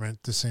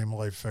apartment, the same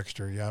light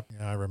fixture. Yep,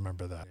 yeah, I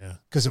remember that. Yeah,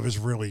 because it was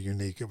really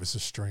unique. It was a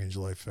strange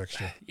light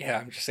fixture. Yeah,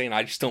 I'm just saying,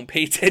 I just don't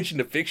pay attention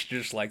to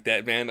fixtures like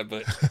that, man.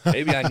 But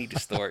maybe I need to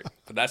start.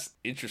 But that's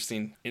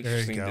interesting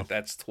that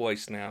that's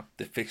twice now.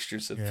 The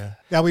fixtures of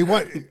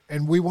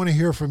we want to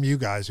hear from you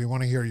guys. We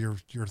want to hear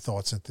your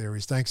thoughts and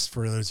theories. Thanks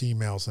for those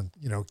emails, and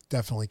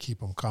definitely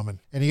keep them coming.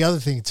 And the other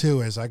thing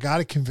too is I got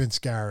to convince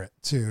Garrett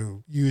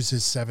to use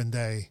his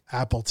 7-day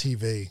Apple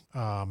TV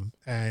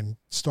and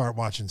start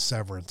watching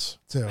Severance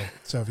too.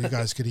 So if you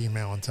guys could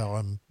email and tell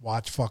him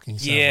watch fucking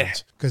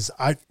Severance, because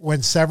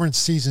when Severance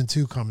season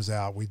 2 comes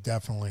out, we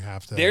definitely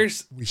have to.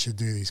 We should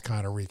do these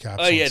kind of recaps.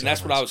 Oh yeah, and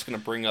that's what I was going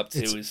to bring up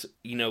too. Is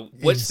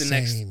what's the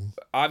next?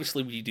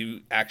 Obviously, we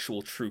do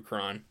actual true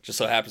crime. Just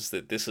so happens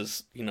that this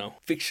is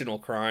fictional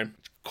crime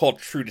called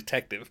True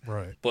Detective.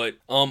 Right. But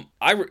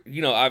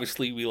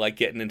obviously we like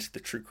getting into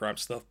the true crime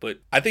stuff, but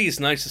I think it's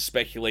nice to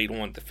speculate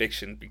on the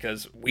fiction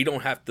because we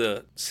don't have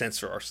to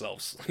censor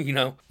ourselves. We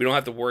don't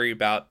have to worry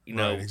about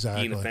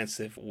being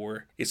offensive,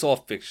 or it's all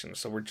fiction.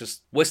 So we're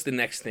just, what's the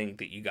next thing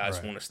that you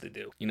guys want us to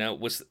do?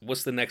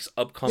 What's the next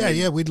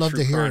upcoming we'd love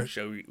to hear it.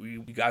 Show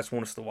you guys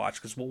want us to watch,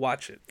 because we'll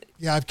watch it.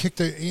 Yeah, I've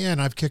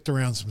kicked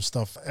around some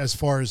stuff as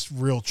far as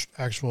real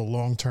actual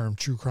long-term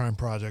true crime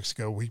projects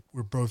go.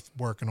 We're both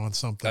working on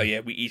something. Oh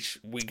yeah,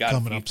 we got a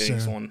few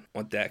things on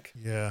deck.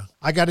 Yeah,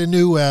 I got a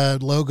new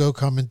logo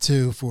coming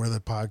too for the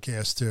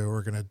podcast too.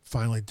 We're gonna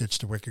finally ditch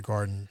the Wicked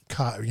Garden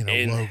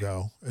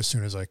logo as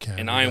soon as I can.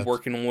 And I am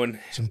working on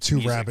some Two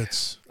music.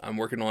 Rabbits. I'm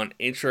working on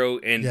intro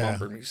and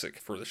bumper music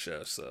for the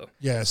show. So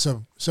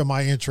so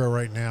my intro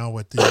right now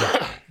with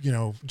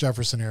the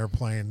Jefferson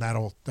Airplane,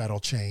 that'll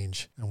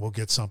change, and we'll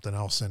get something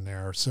else in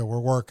there. So we're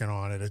working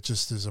on it. It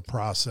just is a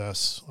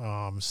process.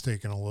 It's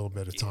taking a little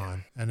bit of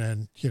time. And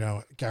then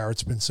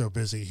Garrett's been so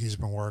busy, he's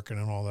been working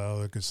and all that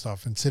other good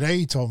stuff. And today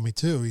he told me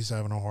too he's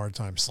having a hard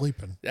time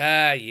sleeping.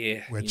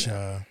 Which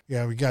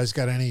you guys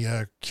got any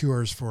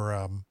cures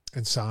for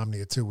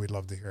insomnia too? We'd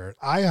love to hear it.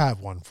 I have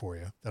one for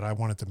you that I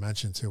wanted to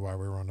mention too while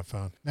we were on the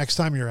phone. Next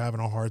time you're having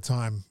a hard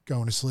time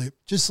going to sleep,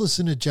 just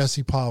listen to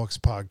Jesse Pollock's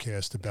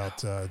podcast about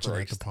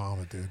Jeanette De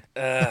Palma, dude.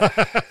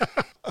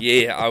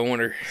 Yeah, I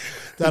wonder.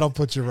 That'll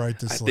put you right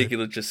to sleep. I think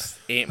it'll just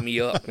amp me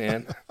up,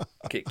 man.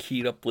 Get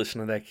keyed up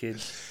listening to that kid.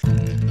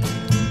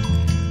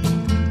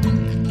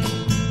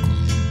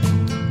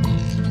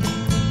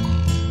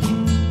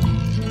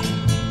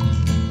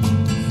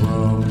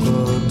 From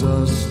the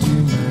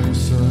dusty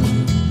mesa,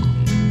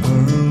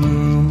 her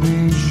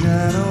looming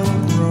shadow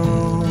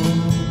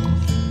grows,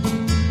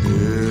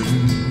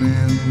 hidden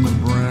in the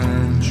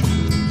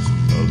branches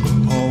of the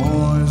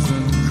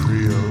poison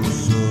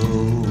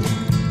creosote.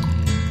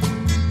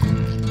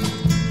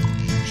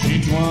 She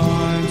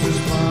twines his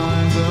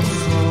vines up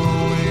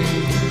slowly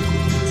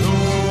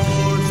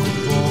towards the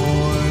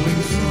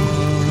boiling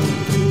sun,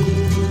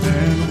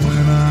 and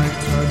when I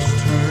touched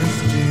her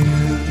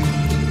skin,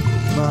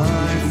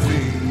 my